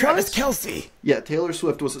Swift. Travis Kelce. Yeah, Taylor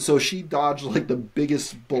Swift was. So she dodged like the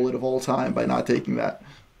biggest bullet of all time by not taking that.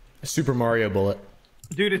 Super Mario bullet.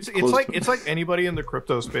 Dude, it's Close like to- it's like anybody in the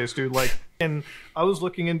crypto space, dude. Like, and I was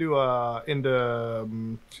looking into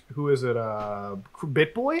who is it?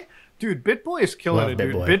 BitBoy, dude. BitBoy is killing Love it,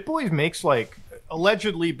 dude. BitBoy. BitBoy makes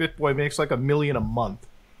allegedly BitBoy makes like $1 million a month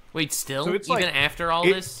Wait, still? So it's even like- after all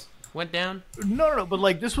this went down? No, but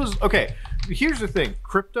like this was okay. Here's the thing,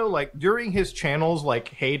 crypto, like during his channel's like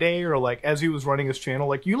heyday, or like as he was running his channel,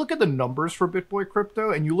 like you look at the numbers for BitBoy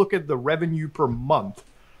Crypto and you look at the revenue per month,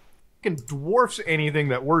 can dwarfs anything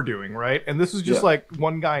that we're doing, right? And this is just like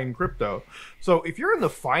one guy in crypto. So if you're in the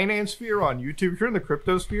finance sphere on YouTube, if you're in the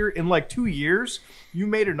crypto sphere, in like 2 years, you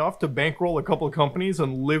made enough to bankroll a couple of companies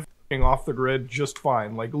and live off the grid just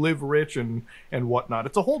fine, like live rich and whatnot.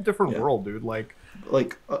 It's a whole different world, dude. Like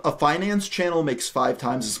a finance channel makes 5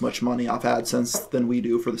 times as much money off AdSense than we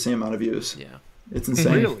do for the same amount of views. Yeah. It's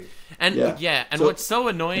insane. really. And and So- what's so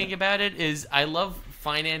annoying about it is I love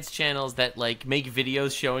finance channels that like make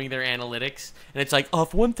videos showing their analytics, and it's like,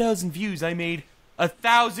 off 1,000 views I made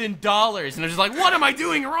 $1,000, and they're just like, what am I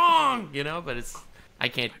doing wrong? You know, but I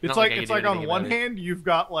can't. It's not like I can it's do like on anything one about it. hand you've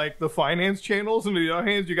got like the finance channels, and on the other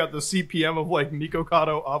hand you got the CPM of like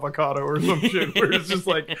Nikocado Avocado or some shit, where it's just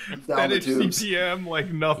like Down the fetish tubes. CPM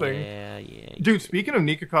like nothing. Yeah. Dude, speaking of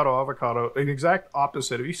Nikocado Avocado, an exact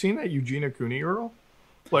opposite. Have you seen that Eugenia Cooney girl?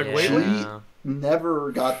 Like Yeah. lately, She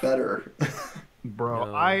never got better. bro.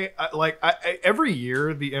 No. I every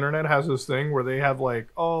year the internet has this thing where they have like,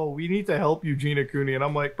 oh, we need to help Eugenia Cooney, and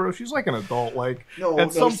I'm like, bro, she's like an adult. Like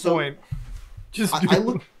at some point, just I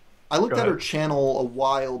looked Go at ahead. her channel a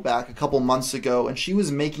while back, a couple months ago, and she was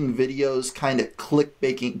making videos kind of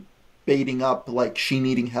baiting up like she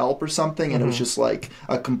needing help or something, and it was just like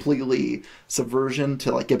a completely subversion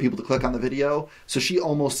to like get people to click on the video. So she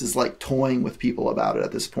almost is like toying with people about it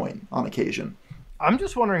at this point on occasion. I'm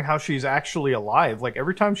just wondering how she's actually alive. Like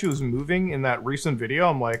every time she was moving in that recent video,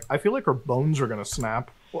 I'm like, I feel like her bones are gonna snap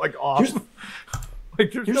like off. Here's-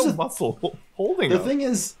 like there's here's no the- muscle holding The her. thing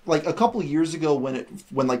is, like a couple of years ago, when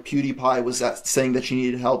like PewDiePie was saying that she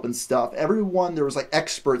needed help and stuff, everyone there was like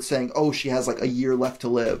experts saying, "Oh, she has like a year left to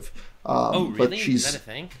live." Oh, But really? she's, Is that a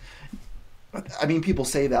thing? I mean, people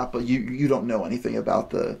say that, but you don't know anything about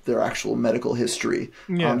their actual medical history.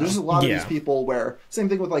 Yeah. There's a lot of Yeah. these people where same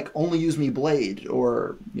thing with like Only Use Me Blade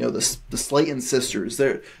or the Slayton sisters.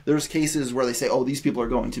 There's cases where they say, oh, these people are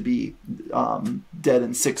going to be dead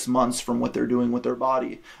in 6 months from what they're doing with their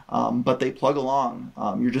body, but they plug along.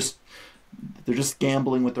 They're just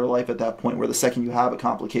gambling with their life at that point, where the second you have a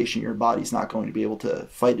complication, your body's not going to be able to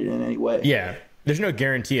fight it in any way. Yeah. There's no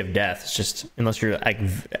guarantee of death. It's just unless you're like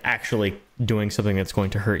actually doing something that's going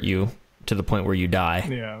to hurt you to the point where you die.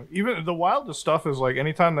 Yeah, even the wildest stuff is like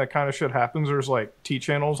anytime that kind of shit happens, there's like T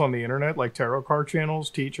channels on the internet, like tarot card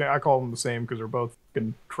channels. I call them the same because they're both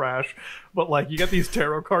fucking trash. But like you get these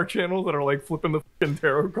tarot card channels that are like flipping the fucking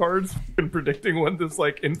tarot cards and predicting when this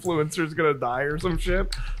like influencer's gonna die or some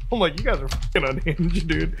shit. I'm like, you guys are fucking unhinged,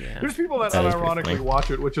 dude. Yeah. There's people that That is pretty unironically funny.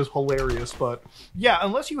 watch it, which is hilarious. But yeah,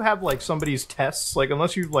 unless you have like somebody's tests, like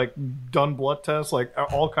unless you've like done blood tests, like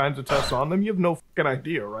all kinds of tests on them, you have no fucking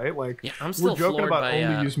idea, right? Like Yeah, I'm still we're joking floored about by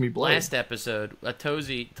Only Use Me Blade. last episode.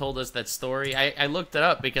 Tozy told us that story. I looked it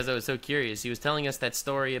up because I was so curious. He was telling us that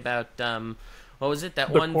story about what was it? That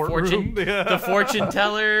one courtroom? Yeah. the fortune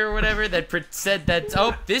teller or whatever that said that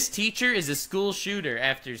this teacher is a school shooter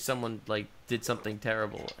after someone like did something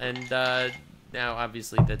terrible, and now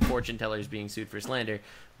obviously the fortune teller is being sued for slander.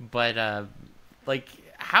 But like,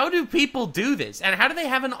 how do people do this, and how do they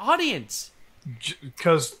have an audience?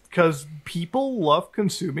 Because people love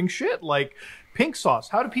consuming shit like pink sauce.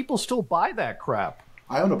 How do people still buy that crap?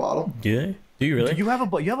 I own a bottle. Do they? Do you really? Do you have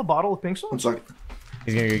a bottle of pink One sauce? second.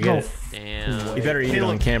 He's gonna go get No, it. Damn. You better eat it Caleb-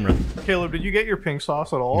 on camera. Caleb, did you get your pink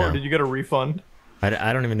sauce at all, or No. did you get a refund?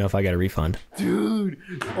 I don't even know if I got a refund. Dude,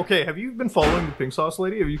 okay, have you been following the pink sauce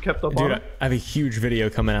lady? Have you kept up on Dude, it? I have a huge video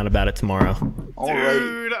coming out about it tomorrow. All right.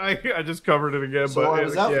 Dude, I just covered it again, So but I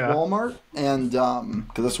was at yeah. Walmart, and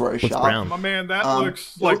because that's where I shop. brown? My man, that looks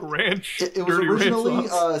so like ranch. It was dirty originally ranch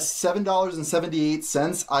sauce.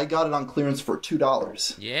 $7.78. I got it on clearance for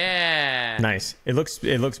 $2. Yeah. Nice. It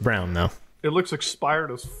looks brown though. It looks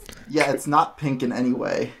expired as. Yeah, it's not pink in any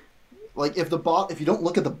way. Like if you don't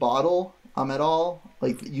look at the bottle at all,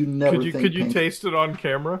 like you never Could you think could you pink. taste it on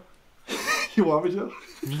camera? You want me to?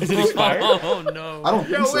 Is it expired? Oh no. I don't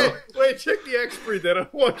think Yeah, so. wait, check the expiry date. I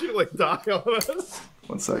don't want you to like die on us.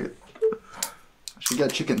 1 second. I should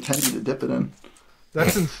get chicken tendy to dip it in.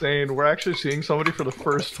 That's insane. We're actually seeing somebody for the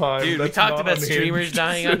first time. Dude, we That's talked not about unhinged. streamers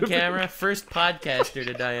dying on camera. First podcaster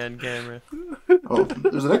to die on camera. Oh,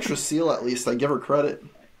 there's an extra seal at least. I give her credit.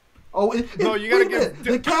 Oh, No, you gotta wait a minute.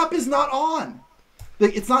 The cap is not on.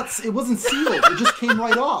 It's not. It wasn't sealed. It just came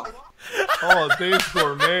right off. Oh, Dave's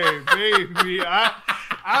Gourmet, baby. I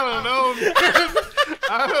don't know, man.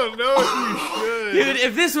 I don't know if you should. Dude,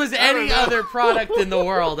 if this was any other product in the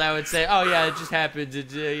world, I would say, oh yeah, it just happens.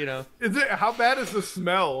 It's, you know. How bad is the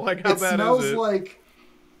smell? Like, how bad is it? It smells like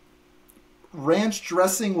ranch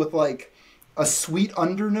dressing with like a sweet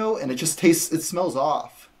undernote, and it smells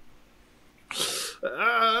off.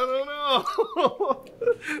 I don't know.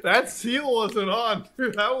 That seal wasn't on,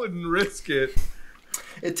 dude. I wouldn't risk it.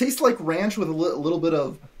 It tastes like ranch with a little bit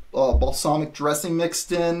of balsamic dressing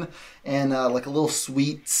mixed in, and like a little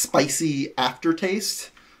sweet, spicy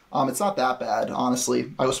aftertaste. It's not that bad,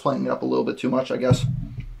 honestly. I was playing it up a little bit too much, I guess.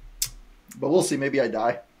 But we'll see. Maybe I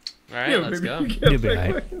die. All right, let's go. You'll be all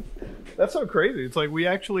right. That's so crazy. It's like we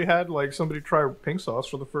actually had like somebody try pink sauce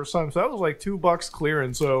for the first time. So that was like $2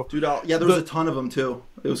 clearance. So dude, there was a ton of them too.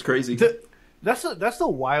 It was crazy. That's the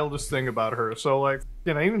wildest thing about her. So like,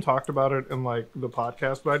 and I even talked about it in like the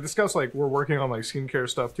podcast, but I discussed like we're working on like skincare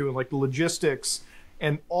stuff too, and like the logistics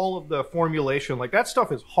and all of the formulation. Like that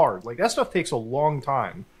stuff is hard. Like that stuff takes a long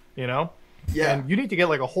time, you know? Yeah. And you need to get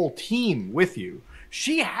like a whole team with you.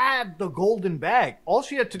 She had the golden bag. All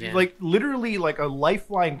she had to do, like literally like a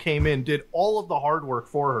lifeline came in, did all of the hard work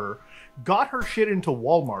for her, got her shit into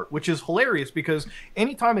Walmart, which is hilarious because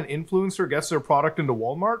anytime an influencer gets their product into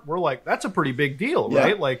Walmart, we're like, that's a pretty big deal,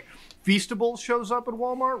 right? Like Feastables shows up at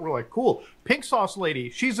Walmart. We're like, cool. Pink Sauce Lady,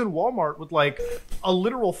 she's in Walmart with like a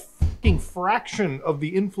literal fucking fraction of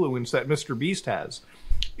the influence that Mr. Beast has.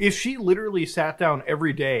 If she literally sat down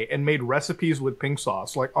every day and made recipes with pink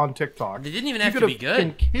sauce, like on TikTok, they didn't even have to be good.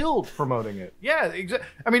 Been killed promoting it. Yeah, exactly.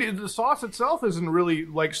 I mean, the sauce itself isn't really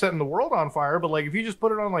like setting the world on fire, but like if you just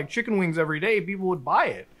put it on like chicken wings every day, people would buy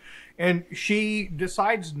it. And she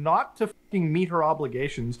decides not to fucking meet her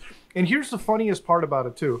obligations. And here's the funniest part about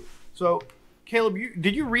it too. So, Caleb,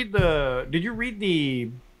 did you read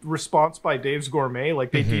the response by Dave's Gourmet?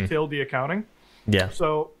 Like they detailed the accounting. Yeah.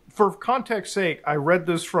 So, for context sake, I read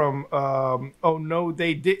this from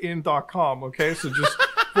ohnotheydidn't.com, okay? So just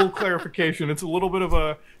full clarification. It's a little bit of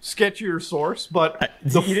a sketchier source, but...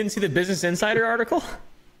 you didn't see the Business Insider article?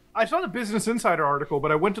 I saw the Business Insider article,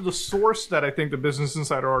 but I went to the source that I think the Business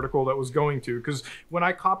Insider article that was going to, because when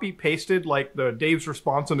I copy-pasted, like, the Dave's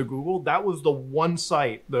response into Google, that was the one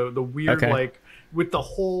site, the weird, like... with the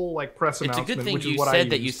whole like press announcement. It's a good thing you said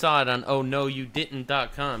that you saw it on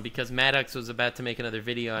ohnoyoudidn't.com because Maddox was about to make another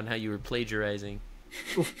video on how you were plagiarizing.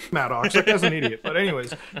 Maddox, like as an idiot. But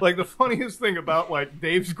anyways, like the funniest thing about like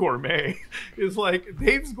Dave's Gourmet is like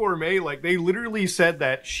Dave's Gourmet, like they literally said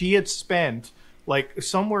that she had spent like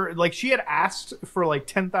somewhere, like she had asked for like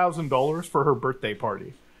 $10,000 for her birthday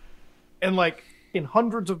party. And like in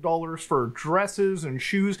hundreds of dollars for dresses and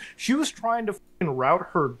shoes. She was trying to route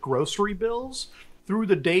her grocery bills through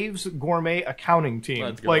the Dave's Gourmet accounting team.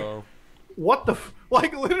 Let's go. Like, what the...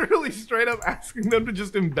 like, literally straight up asking them to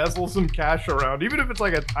just embezzle some cash around, even if it's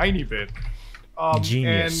like a tiny bit.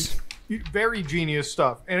 Genius. And very genius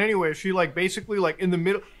stuff. And anyway, she like basically like in the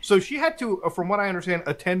middle... So she had to, from what I understand,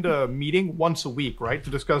 attend a meeting once a week, right? To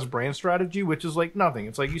discuss brand strategy, which is like nothing.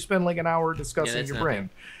 It's like you spend like an hour discussing your brand.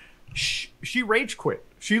 She rage quit.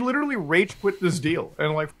 She literally rage quit this deal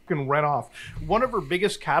and like fucking ran off. One of her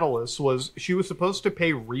biggest catalysts was she was supposed to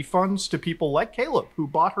pay refunds to people like Caleb who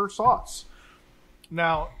bought her sauce.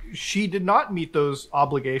 Now, she did not meet those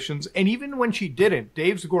obligations, and even when she didn't,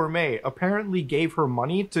 Dave's Gourmet apparently gave her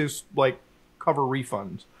money to like cover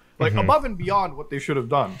refunds. Like above and beyond what they should have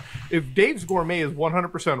done. If Dave's Gourmet is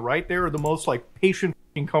 100% right, they are the most like patient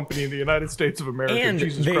company in the United States of America. And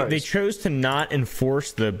Jesus Christ. they chose to not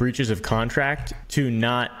enforce the breaches of contract to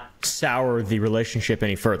not sour the relationship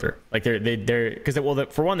any further. Like they're because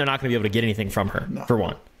for one, they're not going to be able to get anything from her. No. For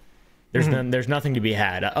one, there's nothing to be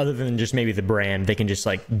had other than just maybe the brand. They can just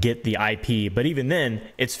like get the IP, but even then,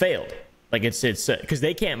 it's failed. Like it's because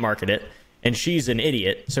they can't market it, and she's an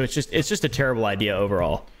idiot. So it's just a terrible idea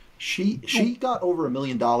overall. She got over $1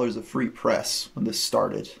 million of free press when this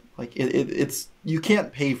started. Like it's you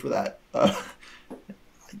can't pay for that.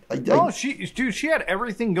 She had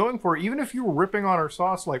everything going for her. Even if you were ripping on her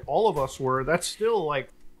sauce like all of us were, that's still like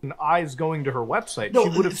an eyes going to her website. No, she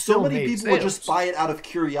would have so still many made people sales. would just buy it out of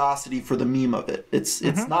curiosity for the meme of it. It's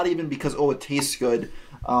not even because it tastes good.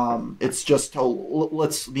 It's just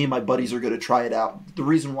me and my buddies are going to try it out. The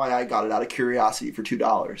reason why I got it out of curiosity for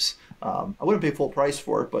 $2. I wouldn't pay full price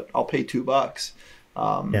for it, but I'll pay $2.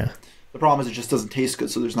 Yeah. The problem is it just doesn't taste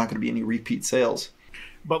good, so there's not going to be any repeat sales.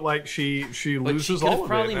 But like she loses she all of it.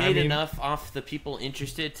 probably made enough off the people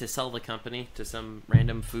interested to sell the company to some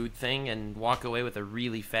random food thing and walk away with a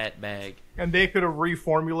really fat bag. And they could have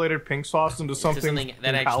reformulated pink sauce into something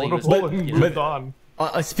that actually was palatable and moved on.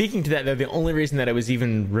 Speaking to that, though, the only reason that it was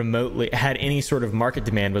even remotely had any sort of market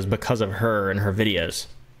demand was because of her and her videos,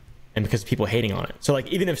 and because of people hating on it. So, like,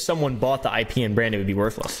 even if someone bought the IP and brand, it would be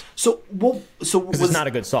worthless. So Because it's not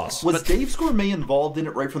a good sauce. Was Dave's Gourmet involved in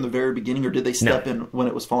it right from the very beginning, or did they step in when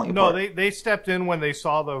it was falling apart? No, they stepped in when they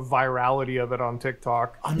saw the virality of it on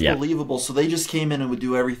TikTok. Unbelievable. So they just came in and would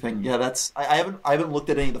do everything. Yeah, that's. I haven't looked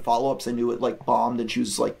at any of the follow-ups. I knew it like bombed, and she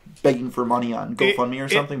was like begging for money on GoFundMe or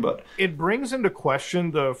something. But it brings into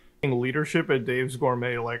question the leadership at Dave's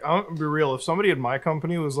Gourmet. Like, I'm gonna be real. If somebody in my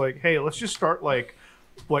company was like, "Hey, let's just start like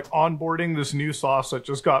onboarding this new sauce that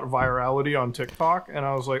just got virality on TikTok," and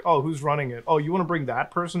I was like, "Oh, who's running it? Oh, you want to bring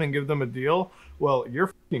that person and give them a deal? Well,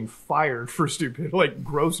 you're fucking fired for stupid, like,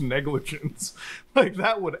 gross negligence." Like,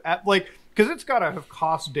 that would because it's gotta have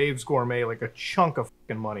cost Dave's Gourmet like a chunk of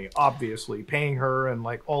fucking money, obviously, paying her and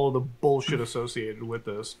like all of the bullshit associated with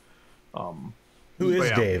this. Who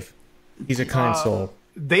is Dave? He's a kind soul.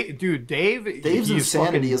 Dave's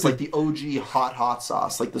Insanity is like the OG hot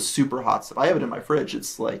sauce, like the super hot stuff. I have it in my fridge.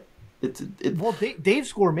 It's like well,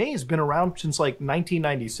 Dave's Gourmet has been around since like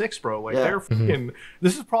 1996, bro. Like they're fucking.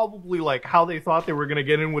 This is probably like how they thought they were gonna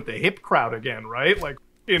get in with the hip crowd again, right? Like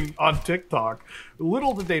on TikTok.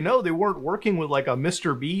 Little did they know they weren't working with like a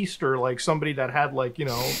Mr. Beast or like somebody that had like, you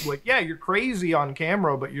know, like, yeah, you're crazy on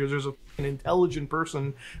camera, but there's an intelligent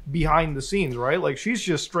person behind the scenes, right? Like, she's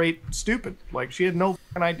just straight stupid. Like, she had no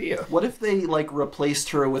fucking idea. What if they like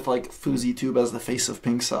replaced her with like FouseyTube as the face of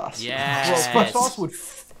pink sauce? Yeah, well, pink sauce would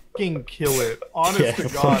fucking kill it. Honest to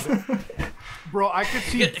God. Bro, I could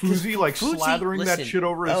see Fousey like slathering that shit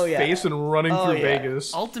over his face and running through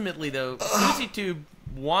Vegas. Ultimately, though, FouseyTube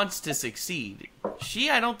wants to succeed.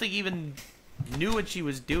 I don't think even knew what she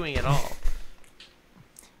was doing at all.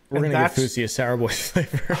 We're gonna give Fousey a sour boy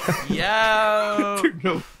flavor. Yo, dude,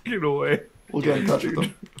 no, get away. We'll get in touch with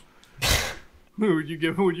them. Who would you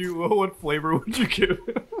give? What flavor would you give?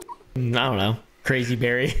 I don't know. Crazy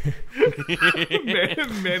berry.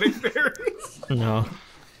 Manic berries. No.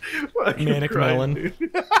 Manic melon.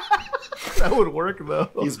 That would work though.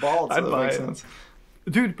 He's bald, so that makes sense.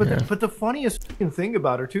 Dude, but the funniest thing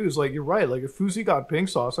about her too is like, you're right. Like, if Fousey got pink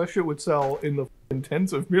sauce, that shit would sell in the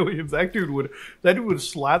tens of millions. That dude would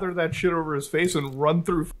slather that shit over his face and run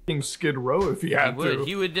through fucking Skid Row if he had to.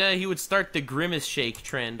 He would start the grimace shake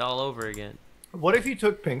trend all over again. What if he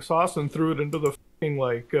took pink sauce and threw it into the fucking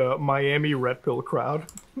like Miami Red Pill crowd?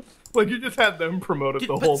 Like, you just had them promote it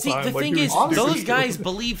the whole time. The thing is, those guys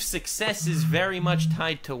believe success is very much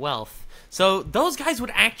tied to wealth. So those guys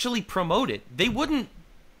would actually promote it. They wouldn't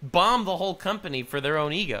bomb the whole company for their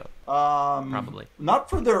own ego. Probably not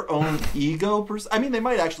for their own ego. I mean, they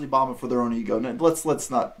might actually bomb it for their own ego. Let's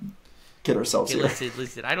not kid ourselves here.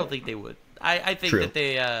 Listen, I don't think they would. I think that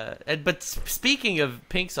they. But speaking of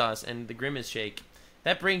pink sauce and the grimace shake,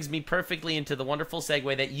 that brings me perfectly into the wonderful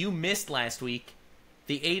segue that you missed last week,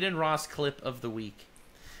 the Aiden Ross clip of the week.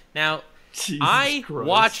 Now, I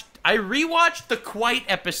rewatched the Quite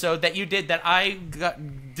episode that you did that I got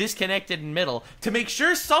disconnected in middle to make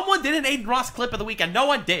sure someone did an Aiden Ross clip of the week, and no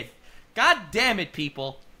one did. God damn it,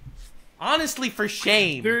 people. Honestly, for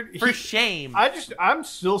shame. Dude, for shame. I'm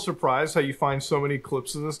still surprised how you find so many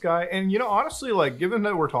clips of this guy. And, you know, honestly, like, given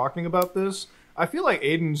that we're talking about this, I feel like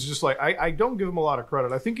Aiden's just like, I don't give him a lot of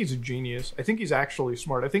credit. I think he's a genius. I think he's actually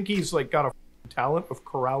smart. I think he's like got a talent of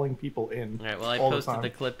corralling people in. All right, well, I posted the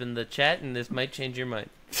clip in the chat, and this might change your mind.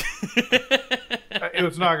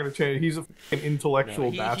 It's not going to change. He's an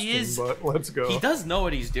intellectual bastard, but let's go. He does know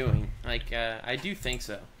what he's doing. Like, I do think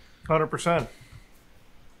so. 100%.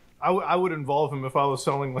 I would involve him if I was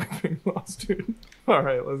selling like pink sauce, dude. All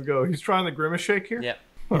right, let's go. He's trying the grimace shake here? Yeah.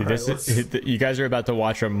 You guys are about to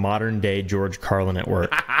watch a modern-day George Carlin at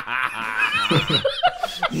work.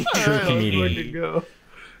 True comedian. Go.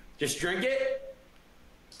 Just drink it.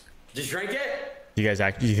 Just drink it. Do you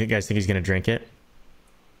guys think he's gonna drink it?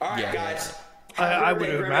 All right, guys. I would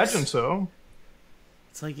imagine so.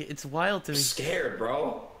 It's like, it's wild to me. I'm scared, bro.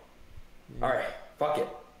 All right, fuck it.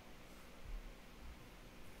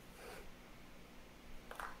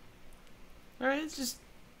 All right, it's just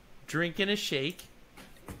drinking a shake.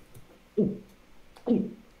 What?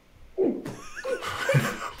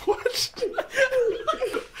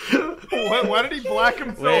 Why did he black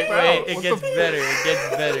himself out? Wait, it gets better. It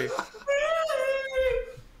gets better.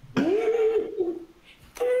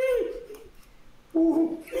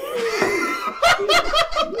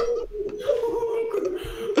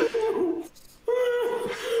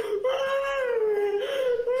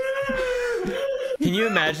 Can you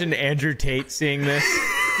imagine Andrew Tate seeing this?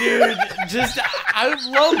 Dude, I was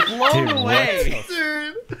blown away.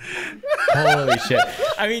 Dude. Holy shit.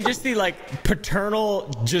 I mean, just the like paternal,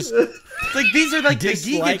 just Like these are like the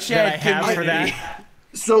dislike Giga that I Chad have for community. that.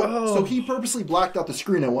 So he purposely blacked out the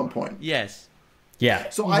screen at one point. Yes. Yeah.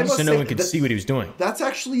 So I must so no say one could that- see what he was doing. That's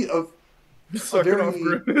actually a Sucking off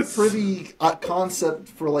very grimace. pretty concept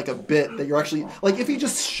for like a bit that you're actually like if he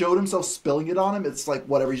just showed himself spilling it on him, it's like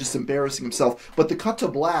whatever, he's just embarrassing himself. But the cut to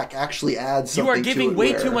black actually adds You something are giving to it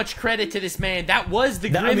way where- too much credit to this man. That was the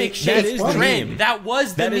That- I mean, Grimace that shake is the trend. meme. That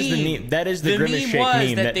was the That meme. is the meme. That is the Grimace meme shake was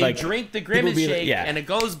meme that that, they like, drink the people Grimace be- shake yeah. and it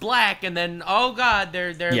goes black, and then oh god, they're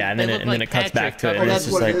Yeah, and they then look it- and like then it cuts Patrick back to it, covered and Oh, it's that's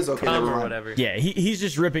just what like- it is. Okay, cum never or mind. whatever. Yeah, he's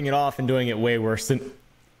just ripping it off and doing it way worse than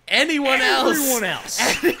Anyone else? everyone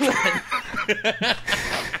else. Dude,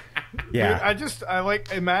 Yeah. I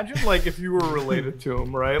like imagine like if you were related to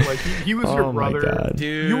him, right? Like he was your Oh my brother. God.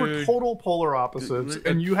 Dude. You were total polar opposites,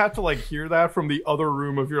 and you had to like hear that from the other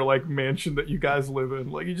room of your like mansion that you guys live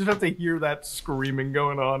in. Like you just have to hear that screaming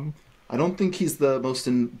going on. I don't think he's the most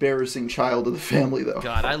embarrassing child of the family though.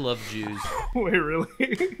 God, I love Jews. Wait, really?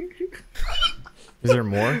 Is there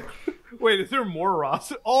more? Wait, is there more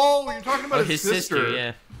Ross? Oh, you're talking about Oh, his sister,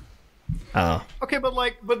 yeah. Oh. Okay,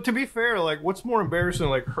 but to be fair, like, what's more embarrassing?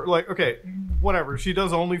 Like, her, like, okay, whatever. She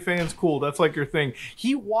does OnlyFans, cool. That's like your thing.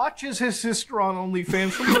 He watches his sister on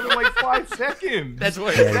OnlyFans for more than like 5 seconds. That's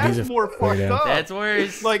worse. Yeah, he's That's a more fucked weirdo. up. That's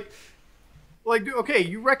worse. Like, dude, okay,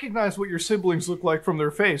 you recognize what your siblings look like from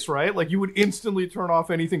their face, right? Like, you would instantly turn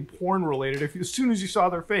off anything porn related as soon as you saw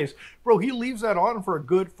their face. Bro, he leaves that on for a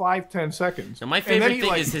good 5-10 seconds. Now, my And then favorite he, thing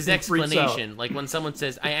like, is his freaks out. explanation. Like when someone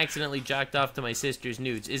says, I accidentally jacked off to my sister's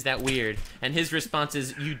nudes. Is that weird? And his response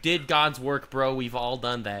is, you did God's work, bro. We've all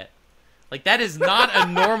done that. Like, that is not a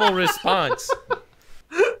normal response.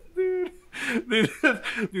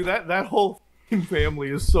 Dude, that whole family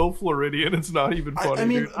is so Floridian. It's not even funny, I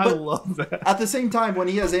mean, dude. I but- love that. At the same time, when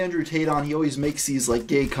he has Andrew Tate on, he always makes these like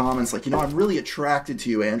gay comments, like, I'm really attracted to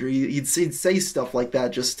you, Andrew. He'd say stuff like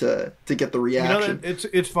that just to get the You reaction. know,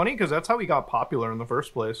 it's funny because that's how he got popular in the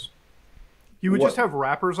first place. He would What? just have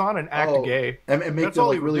rappers on and act gay. and make That's them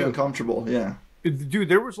all he like would really do. uncomfortable. Yeah. Dude,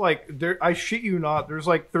 there was like I shit you not, there's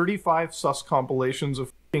like 35 sus compilations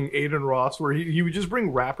of fucking Aiden Ross where he would just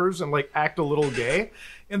bring rappers and like act a little gay,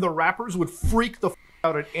 and the rappers would freak the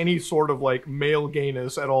out at any sort of like male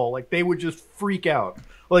gayness at all. Like they would just freak out.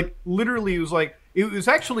 Like literally, it was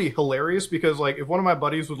actually hilarious because like if one of my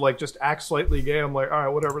buddies would like just act slightly gay, I'm like, all right,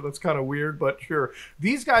 whatever, that's kind of weird, but sure.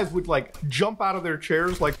 These guys would like jump out of their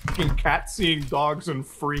chairs like fucking cats seeing dogs and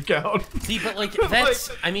freak out. See, but like that's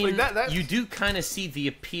Like- I mean like that's- you do kind of see the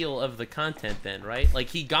appeal of the content then, right? Like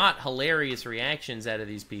he got hilarious reactions out of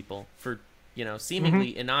these people for,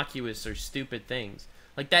 seemingly innocuous or stupid things.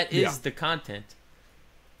 Like that is Yeah. the content.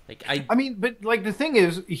 Like I mean, but like the thing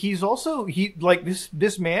is, he's also like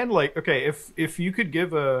this man. Like, okay, if you could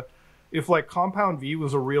give if like Compound V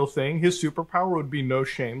was a real thing, his superpower would be no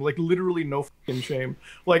shame. Like literally no fucking shame.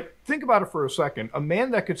 Like think about it for a second. A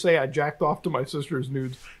man that could say I jacked off to my sister's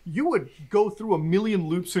nudes, you would go through a million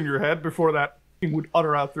loops in your head before that would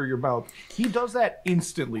utter out through your mouth. He does that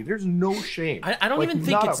instantly. There's no shame. I don't Like, even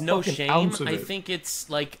think not it's a no fucking shame. ounce of I it. think it's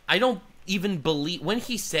like I don't even believe when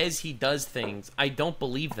he says he does things. I don't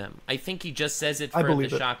believe them. I think he just says it I for the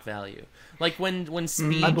believe it. shock value. Like when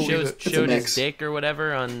Speed I believe showed it. It's a his mix. dick or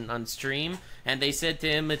whatever on stream, and they said to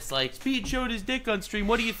him, "It's like Speed showed his dick on stream.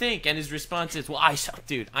 What do you think?" And his response is, "Well, I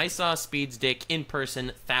saw Speed's dick in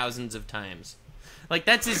person thousands of times." Like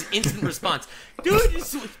that's his instant response. Dude,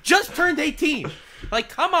 he's just turned 18. Like,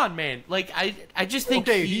 come on, man. Like, I just think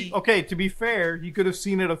Okay, to be fair, he could have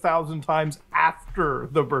seen it 1,000 times after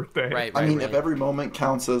the birthday. Right. I mean, if every moment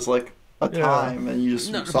counts as like a Yeah. time and you just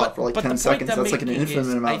saw it for like but 10 the point seconds, I'm that's like an making infinite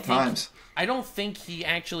is, amount I of think- times. I don't think he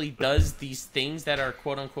actually does these things that are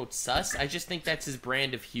quote unquote sus. I just think that's his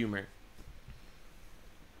brand of humor.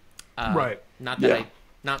 Right. Not that Yeah.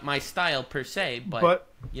 not my style per se, but, But-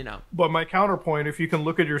 you know. But my counterpoint, if you can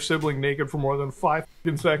look at your sibling naked for more than 5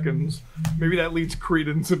 fucking seconds, maybe that leads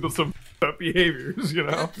credence into some up behaviors, you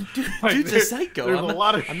know? Like, Dude's a psycho. There's I'm a not,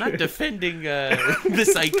 lot of I'm not shit. defending the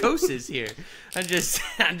psychosis here. I'm just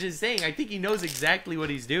saying. I think he knows exactly what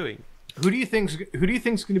he's doing. Who do you think's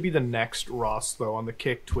going to be the next Ross though on the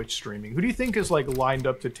Kick Twitch streaming? Who do you think is like lined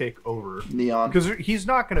up to take over? Neon. Because he's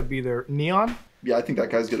not going to be there. Neon? Yeah, I think that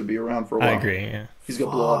guy's going to be around for a while. I agree. Yeah. He's going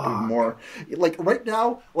to blow up even more. Like, right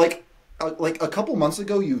now, like, like a couple months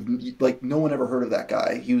ago, like no one ever heard of that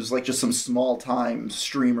guy. He was like just some small time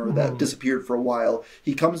streamer that disappeared for a while.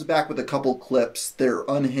 He comes back with a couple clips. They're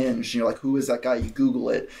unhinged. You're like, who is that guy? You Google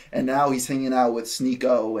it, and now he's hanging out with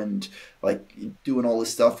Sneeko and like doing all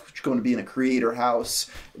this stuff, going to be in a creator house.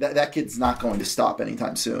 That kid's not going to stop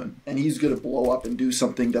anytime soon, and he's going to blow up and do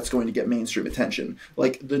something that's going to get mainstream attention.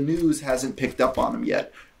 Like the news hasn't picked up on him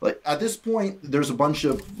yet. Like at this point, there's a bunch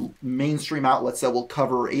of mainstream outlets that will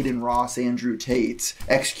cover Aiden Ross, Andrew Tate,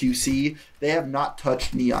 XQC. They have not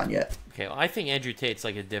touched Neon yet. Okay, well, I think Andrew Tate's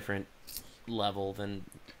like a different level than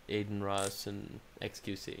Aiden Ross and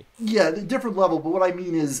XQC. Yeah, the different level, but what I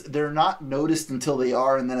mean is they're not noticed until they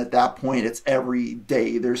are, and then at that point it's every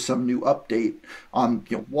day there's some new update on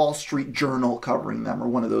Wall Street Journal covering them or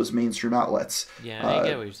one of those mainstream outlets. Yeah, I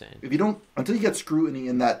get what you're saying. If you don't, until you get scrutiny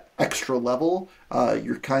in that extra level,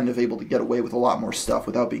 you're kind of able to get away with a lot more stuff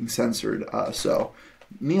without being censored. So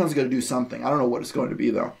Neon's going to do something. I don't know what it's going to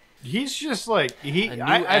be though. He's just like I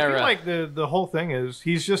feel like the whole thing is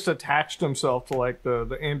he's just attached himself to like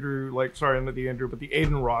the Andrew, like sorry, not the Andrew, but the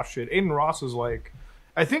Aiden Ross shit. Aiden Ross is like,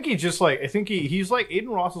 I think he's like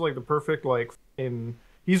Aiden Ross is like the perfect like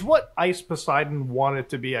he's what Ice Poseidon wanted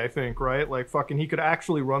to be, I think, right? Like fucking he could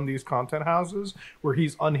actually run these content houses where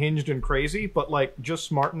he's unhinged and crazy, but like just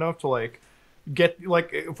smart enough to like get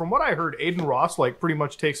like from what I heard, Aiden Ross like pretty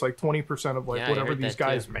much takes like 20% of like whatever these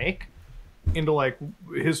guys make into like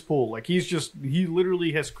his pool. Like he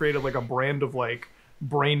literally has created like a brand of like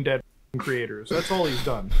brain dead creators. That's all he's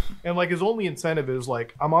done. And like his only incentive is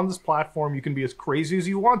like, I'm on this platform, you can be as crazy as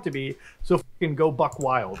you want to be, so fucking go buck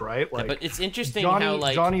wild, right? Like, yeah, but it's interesting how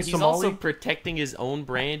like Johnny he's Somali also protecting his own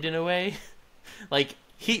brand in a way. Like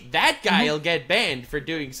that guy'll get banned for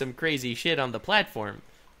doing some crazy shit on the platform,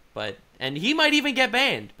 and he might even get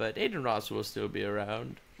banned, but Aiden Ross will still be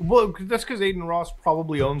around. Well, that's because Aiden Ross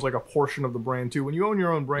probably owns like a portion of the brand too. When you own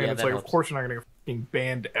your own brand, it's like, helps. of course you're not gonna get fucking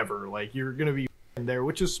banned ever. Like you're gonna be there,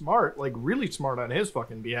 which is smart, like really smart on his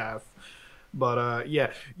fucking behalf. But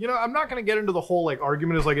yeah, I'm not gonna get into the whole like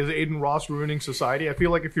argument is Aiden Ross ruining society. I feel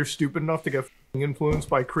like if you're stupid enough to get influenced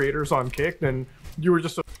by creators on Kick, then you were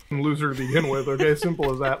just a loser to begin with. Okay,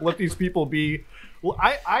 simple as that. Let these people be. Well,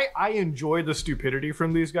 I enjoy the stupidity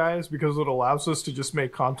from these guys because it allows us to just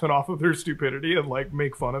make content off of their stupidity and like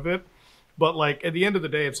make fun of it. But like at the end of the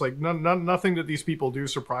day, it's like nothing that these people do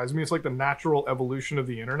surprise me. It's like the natural evolution of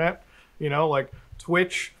the internet. Like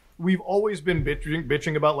Twitch. We've always been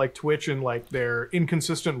bitching about like Twitch and like their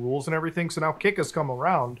inconsistent rules and everything. So now Kick has come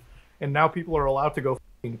around, and now people are allowed to go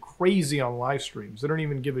fucking crazy on live streams. They don't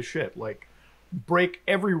even give a shit. Like break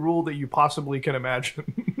every rule that you possibly can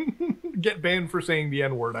imagine. Get banned for saying the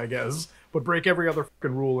N-word, I guess, but break every other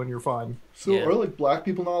fucking rule and you're fine. So are like black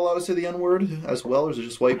people not allowed to say the N-word as well, or is it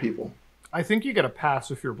just white people? I think you get a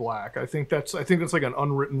pass if you're black. I think that's like an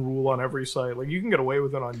unwritten rule on every site. Like you can get away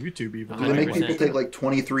with it on YouTube even. Do they make people take like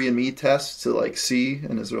 23andMe tests to like see,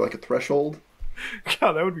 and is there like a threshold?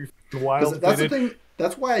 God, that would be wild. That's the thing.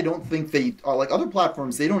 That's why I don't think they like other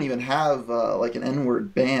platforms. They don't even have like an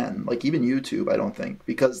N-word ban. Like even YouTube, I don't think,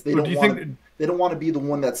 because they don't want. They don't want to be the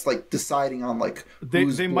one that's like deciding on like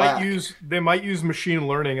who's black. They might use machine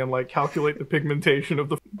learning and like calculate the pigmentation of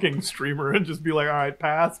the fucking streamer and just be like, all right,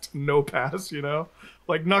 passed, no pass.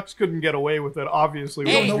 Like Nux couldn't get away with it. Obviously,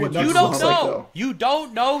 hey, you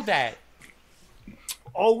don't know that.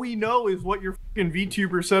 All we know is what your fucking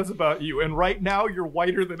VTuber says about you, and right now you're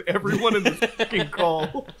whiter than everyone in this fucking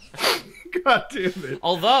call. God damn it.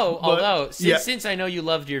 Although, since I know you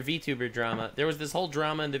loved your VTuber drama, there was this whole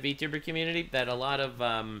drama in the VTuber community that a lot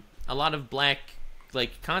of black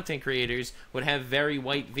like content creators would have very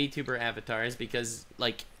white VTuber avatars because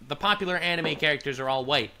like the popular anime characters are all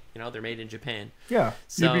white. They're made in Japan. Yeah,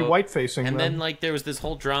 so, you'd be white facing. And then like there was this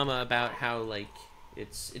whole drama about how like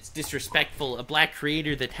it's disrespectful. A black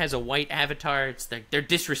creator that has a white avatar, it's like they're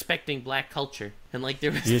disrespecting black culture. And like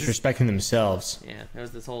there was disrespecting themselves. Yeah, there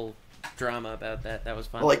was this whole drama about that. That was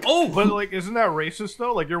fun. Like, but like, isn't that racist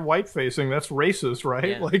though? Like, you're white facing. That's racist, right?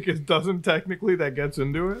 Yeah. Like, it doesn't technically that gets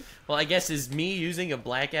into it. Well, I guess is me using a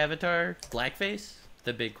black avatar blackface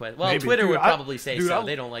the big question? Well, Maybe. Twitter would probably say so.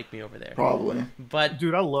 They don't like me over there. Probably. But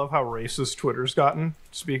dude, I love how racist Twitter's gotten.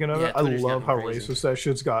 Speaking of it, I love how racist that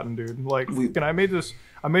shit's gotten, dude. Like, I made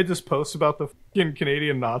this post about the fucking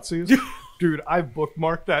Canadian Nazis. Dude, I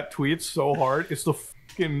bookmarked that tweet so hard. It's the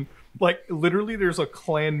fucking. Like, literally, there's a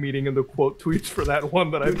clan meeting in the quote tweets for that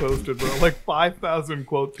one that I posted, bro. Like, 5,000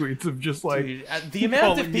 quote tweets of just, like... Dude, the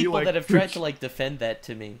amount of people that have tried to, like, defend that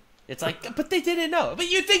to me. It's like, but they didn't know. But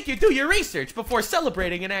you think you do your research before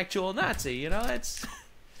celebrating an actual Nazi, It's...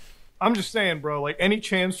 I'm just saying, bro, like, any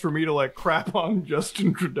chance for me to, like, crap on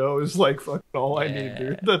Justin Trudeau is, like, fucking all I need,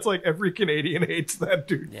 dude. That's like every Canadian hates that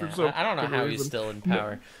dude for some I don't know how reason. he's still in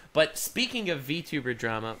power. But speaking of VTuber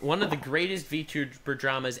drama, one of the greatest VTuber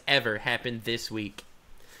dramas ever happened this week.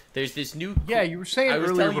 There's this new... Yeah, you were saying I was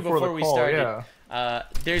earlier telling you before we call, started. yeah.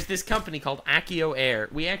 There's this company called Akio Air.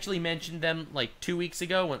 We actually mentioned them like 2 weeks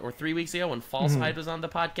ago or 3 weeks ago when Falsehied was on the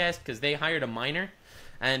podcast because they hired a miner.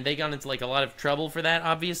 And they got into like a lot of trouble for that,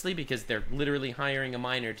 obviously, because they're literally hiring a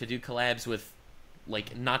miner to do collabs with,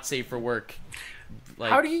 like, not safe for work.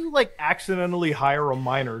 Like, how do you like accidentally hire a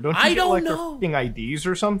miner? Don't you get like know. their fucking IDs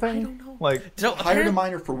or something? I don't know. Like, so Hired a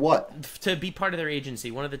miner for what? to be part of their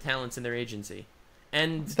agency, one of the talents in their agency,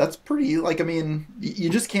 and That's pretty, like, I mean,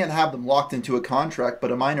 you just can't have them locked into a contract,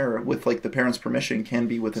 but a miner with, like, the parents' permission can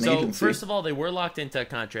be with an agency. So, first of all, they were locked into a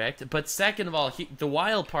contract, but second of all, the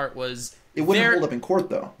wild part was... It wouldn't hold up in court,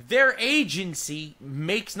 though. Their agency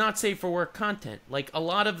makes not safe for work content. Like, a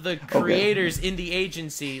lot of the creators in the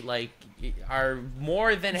agency, like, are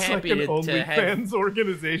more than it's happy like an to have... OnlyFans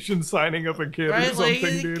organization signing up a kid or Right, something,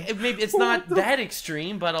 like, dude. maybe it's not that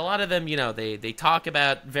extreme, but a lot of them, you know, they talk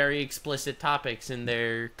about very explicit topics in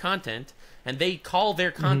their content, and they call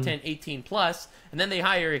their content 18 plus, and then they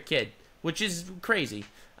hire a kid, which is crazy.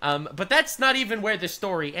 But that's not even where the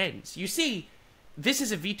story ends. You see, this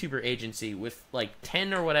is a VTuber agency with like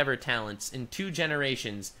 10 or whatever talents in 2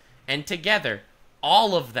 generations, and together,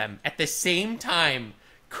 all of them at the same time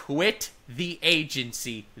quit the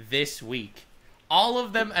agency this week. All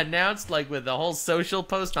of them announced, like, with the whole social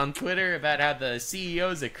post on Twitter about how the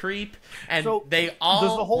CEO's a creep, and So, they all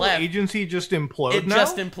does the whole left. agency just implode It now?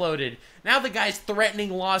 just imploded. Now the guy's threatening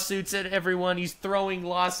lawsuits at everyone. He's throwing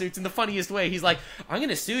lawsuits in the funniest way. He's like, I'm going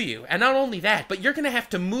to sue you. And not only that, but you're going to have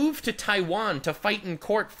to move to Taiwan to fight in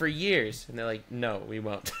court for years. And they're like, no, we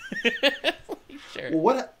won't. Sure. Well,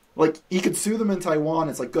 what? Like, he could sue them in Taiwan.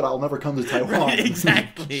 It's like, good, I'll never come to Taiwan.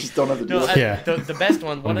 Exactly. Just don't have to do it. Yeah. The best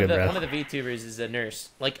one, one I'm of good, the bro. one of the VTubers is a nurse,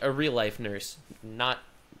 like a real life nurse, not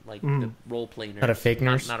like the role play nurse, Not a fake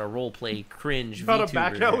nurse? not a role play cringe. Not a VTuber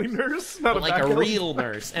back alley nurse? Not but a like back a alley real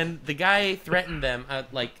nurse. And the guy threatened them.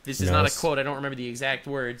 Like, this is not a Nurse. quote. I don't remember the exact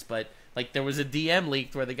words, but like there was a DM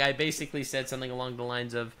leaked where the guy basically said something along the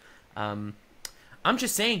lines of, "I'm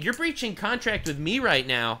just saying you're breaching contract with me right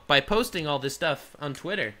now by posting all this stuff on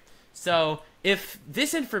Twitter. So if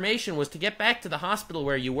this information was to get back to the hospital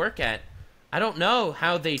where you work at, I don't know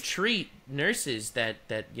how they treat nurses that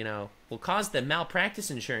you know will cause them malpractice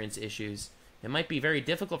insurance issues. It might be very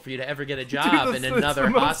difficult for you to ever get a job in another the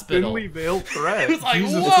most hospital." thinly veiled threat. It's like,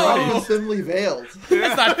 Jesus whoa! Christ. Thinly veiled.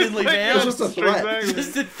 That's not thinly veiled. It's just a threat. Exactly.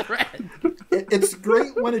 Just a threat. It's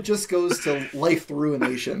great when it just goes to life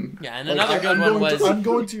ruination. Yeah, and Like, another good I'm one going was, to, I'm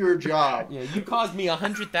going to your job. you know, you caused me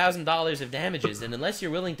 $100,000 of damages, and unless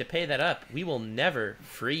you're willing to pay that up, we will never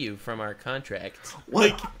free you from our contract.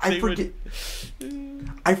 What? I they would- forget.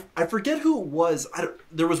 I forget who it was.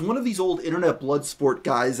 There was one of these old internet blood sport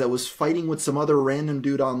guys that was fighting with some other random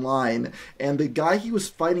dude online, and the guy he was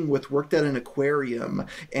fighting with worked at an aquarium,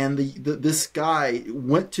 and this guy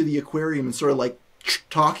went to the aquarium and started like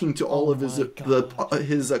talking to all of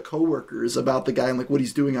his coworkers about the guy and like what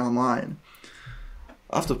he's doing online.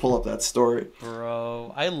 I'll have to pull up that story.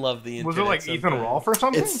 Bro, I love the internet. Was it like Ethan sometimes. Rolfe or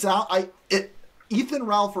something? Ethan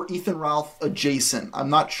Ralph or Ethan Ralph adjacent. I'm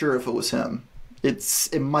not sure if it was him.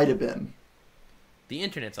 It might have been. The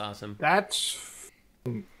internet's awesome. That's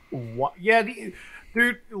what? Yeah,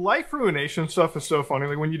 dude, life ruination stuff is so funny.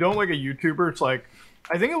 Like when you don't like a YouTuber, it's like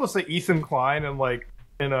I think it was the Ethan Klein and like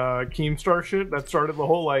in Keemstar shit that started the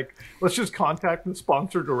whole like let's just contact the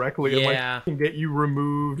sponsor directly and Yeah. like can get you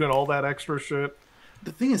removed and all that extra shit.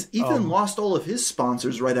 The thing is, Ethan lost all of his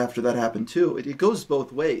sponsors right after that happened too. It goes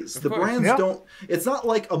both ways. The course. brands Yeah. don't. It's not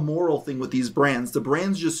like a moral thing with these brands. The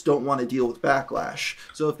brands just don't want to deal with backlash.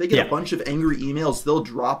 So if they get Yeah. a bunch of angry emails, they'll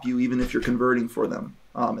drop you even if you're converting for them.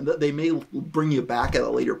 And they may bring you back at a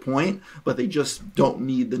later point, but they just don't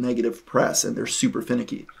need the negative press, and they're super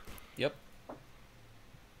finicky.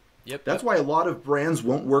 Yep. That's why a lot of brands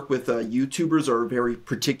won't work with YouTubers or are very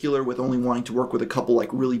particular with only wanting to work with a couple like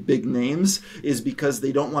really big names, is because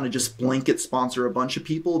they don't want to just blanket sponsor a bunch of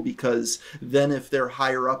people, because then if their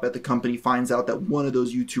higher up at the company finds out that one of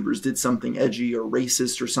those YouTubers did something edgy or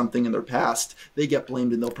racist or something in their past, they get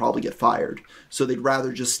blamed and they'll probably get fired. So they'd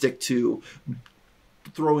rather just stick to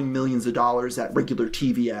throwing millions of dollars at regular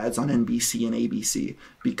TV ads on NBC and ABC,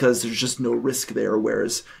 because there's just no risk there.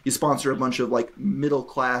 Whereas you sponsor a bunch of like middle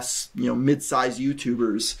class, mid-sized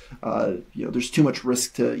YouTubers, there's too much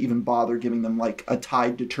risk to even bother giving them like a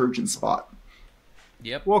Tide detergent spot.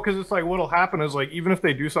 Yep. Well, because it's like what'll happen is like even if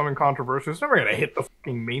they do something controversial, it's never gonna hit the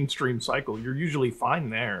fucking mainstream cycle. You're usually fine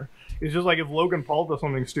there. It's just like if Logan Paul does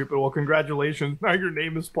something stupid, well, congratulations, now your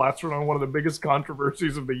name is plastered on one of the biggest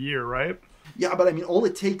controversies of the year, right? Yeah, but I mean, all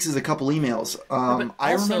it takes is a couple emails.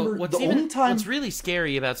 I remember only time. What's really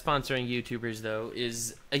scary about sponsoring YouTubers, though,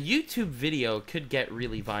 is a YouTube video could get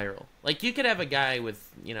really viral. Like, you could have a guy with,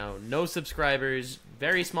 no subscribers,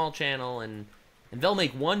 very small channel, and they'll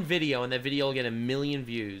make one video, and that video will get 1 million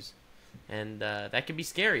views. And that can be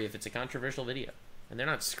scary if it's a controversial video. And they're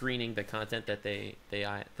not screening the content that they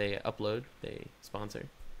upload, they sponsor,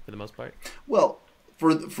 for the most part. Well,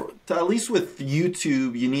 at least with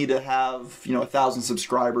YouTube, you need to have 1,000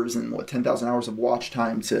 subscribers and 10,000 hours of watch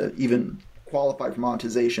time to even qualify for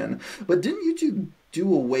monetization. But didn't YouTube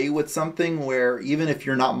do away with something where even if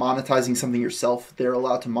you're not monetizing something yourself, they're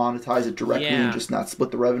allowed to monetize it directly and just not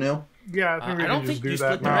split the revenue? Yeah, I don't think you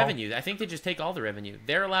split the revenue. I think they just take all the revenue.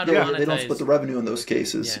 They're allowed to monetize. They don't split the revenue in those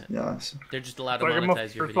cases. Yeah. They're just allowed to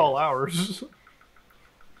monetize your video. All hours.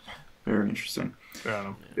 Very interesting.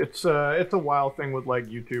 Yeah, it's a wild thing with like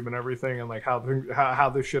YouTube and everything, and like how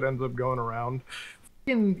this shit ends up going around.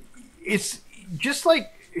 And it's just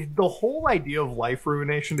like the whole idea of life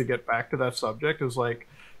ruination. To get back to that subject, is like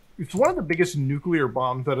it's one of the biggest nuclear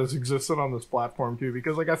bombs that has existed on this platform too.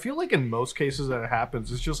 Because like I feel like in most cases that it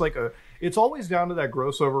happens, it's just like it's always down to that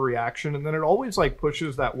gross overreaction, and then it always like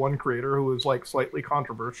pushes that one creator who is like slightly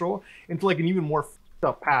controversial into like an even more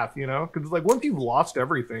up path, because like once you've lost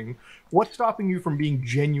everything, what's stopping you from being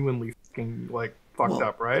genuinely fucking like fucked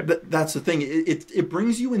up, right? That's the thing. It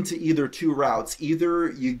brings you into either two routes. Either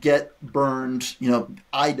you get burned,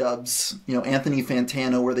 iDubbbz, Anthony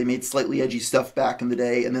Fantano, where they made slightly edgy stuff back in the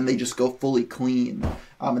day, and then they just go fully clean,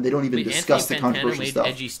 and they don't even discuss the controversial stuff.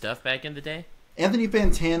 Edgy stuff back in the day. Anthony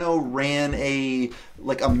Fantano ran a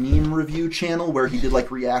meme review channel where he did like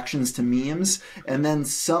reactions to memes, and then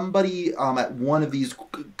somebody at one of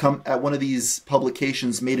these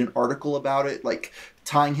publications made an article about it, like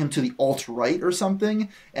tying him to the alt-right or something.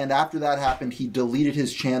 And after that happened, he deleted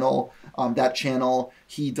his channel.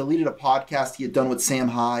 He deleted a podcast he had done with Sam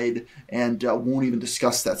Hyde, and won't even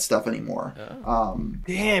discuss that stuff anymore.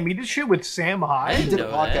 Damn, he did shit with Sam Hyde? He did a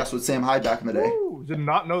podcast with Sam Hyde back in the day. Ooh, did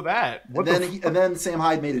not know that. And then Sam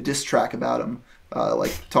Hyde made a diss track about him,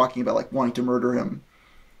 talking about wanting to murder him.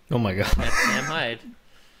 Oh my god. That's Sam Hyde.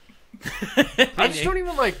 I just don't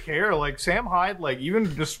even care. Like Sam Hyde,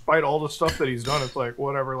 even despite all the stuff that he's done, it's like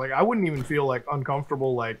whatever. Like I wouldn't even feel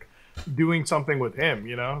uncomfortable doing something with him,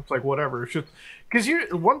 it's like whatever. It's just because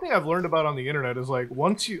one thing I've learned about on the internet is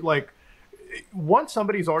once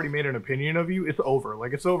somebody's already made an opinion of you, it's over.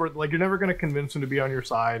 It's over. You're never going to convince them to be on your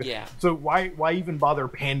side. Yeah. So why even bother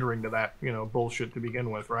pandering to that bullshit to begin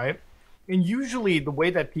with, right? And usually the way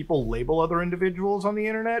that people label other individuals on the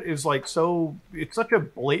internet is it's such a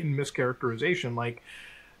blatant mischaracterization.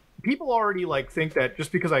 People already think that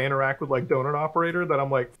just because I interact with Donut Operator that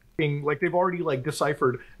I'm they've already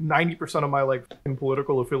deciphered 90% of my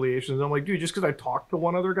political affiliations. And I'm like, dude, just because I talked to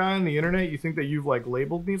one other guy on the internet, you think that you've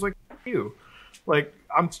labeled me? He's like, F you.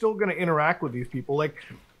 I'm still gonna interact with these people.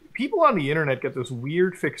 People on the internet get this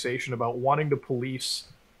weird fixation about wanting to police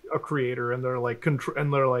a creator and their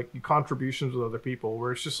contributions with other people,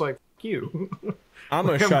 where it's just F you. I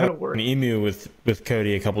almost shot an emu with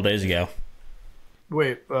Cody a couple days ago.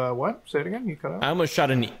 Wait, what? Say it again. You cut out. I almost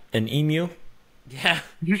shot an emu. Yeah.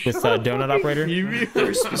 With Donut Operator.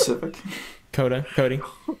 Very specific. Cody.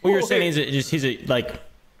 Well, you're saying he's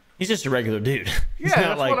just a regular dude.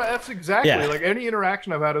 Yeah, that's exactly. Yeah. Any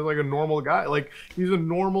interaction I've had is a normal guy. He's a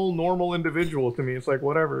normal individual to me. It's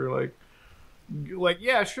whatever.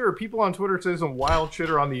 Yeah, sure. People on Twitter say some wild shit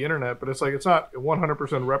or on the internet, but it's it's not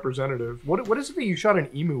 100% representative. What is it that you shot an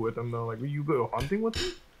emu with him though? Will you go hunting with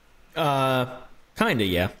him? Kinda,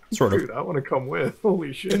 yeah, sort of. Dude, I want to come with.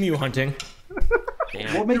 Holy shit. Emu hunting.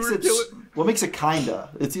 What makes it kinda?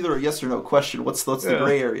 It's either a yes or no question. What's the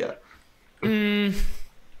gray area? It's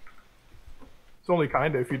only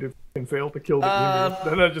kinda if you did fail to kill the emu.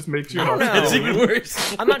 Then that just makes you. That's even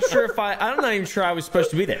worse. I'm not sure I'm not even sure I was supposed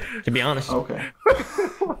to be there, to be honest. Okay.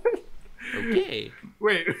 Okay.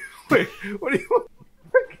 Wait. What do you?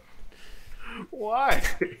 Why?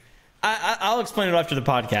 I'll explain it after the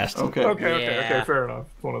podcast. Okay. Okay. Fair enough.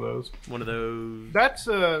 It's one of those. That's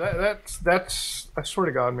I swear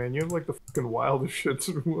to God, man, you have the fucking wildest shit,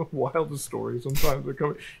 wildest stories. Sometimes that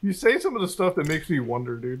come. You say some of the stuff that makes me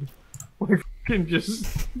wonder, dude. Fucking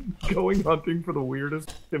just going hunting for the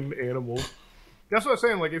weirdest fucking animals. That's what I'm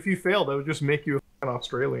saying. If you failed, that would just make you a fucking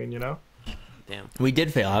Australian, Damn. We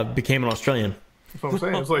did fail. I became an Australian. That's what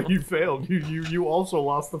I'm saying. It's you failed. You also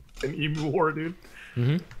lost the fucking emu war, dude.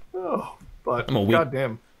 Mm-hmm. Oh, but I'm a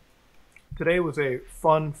goddamn. today was a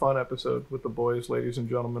fun episode with the boys, ladies and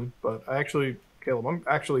gentlemen. But Caleb, I'm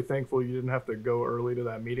actually thankful you didn't have to go early to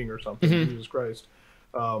that meeting or something. Jesus Christ.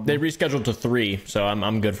 They rescheduled to 3, so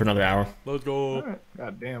I'm good for another hour. Let's go. All right.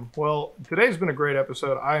 God damn. Well, today's been a great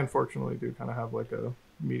episode. I unfortunately do kind of have like a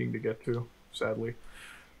meeting to get to, sadly.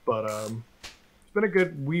 But it's been a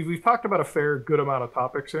good. We've talked about a fair good amount of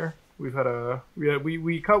topics here. We've had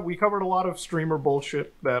we covered a lot of streamer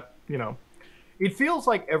bullshit that, you know, it feels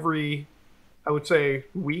like every, I would say,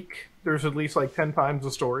 week there's at least like 10 times the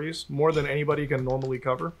stories, more than anybody can normally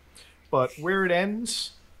cover. But where it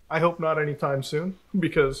ends, I hope not anytime soon,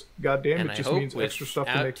 because goddamn, it just means extra stuff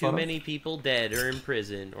to make fun of. Too many people dead or in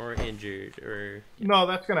prison or injured or. No,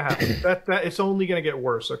 that's gonna happen. that it's only gonna get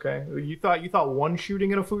worse. Okay, you thought one shooting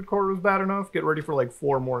in a food court was bad enough? Get ready for like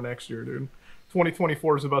 4 more next year, dude.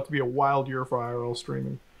 2024 is about to be a wild year for IRL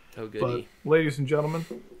streaming. Oh goody. But, ladies and gentlemen,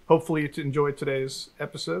 hopefully you enjoyed today's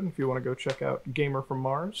episode. If you want to go check out Gamer from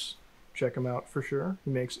Mars, check him out for sure.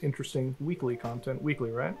 He makes interesting weekly content.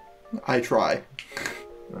 Weekly, right? I try.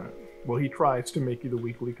 Right. Well, he tries to make you the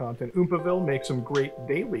weekly content. Oompaville makes some great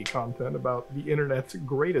daily content about the internet's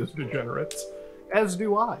greatest degenerates, as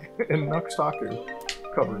do I. And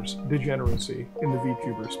Nuxtaku covers degeneracy in the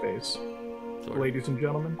VTuber space. Sorry. Ladies and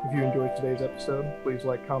gentlemen, if you enjoyed today's episode, please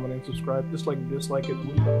like, comment, and subscribe. Dislike it.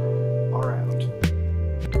 We are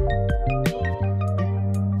out.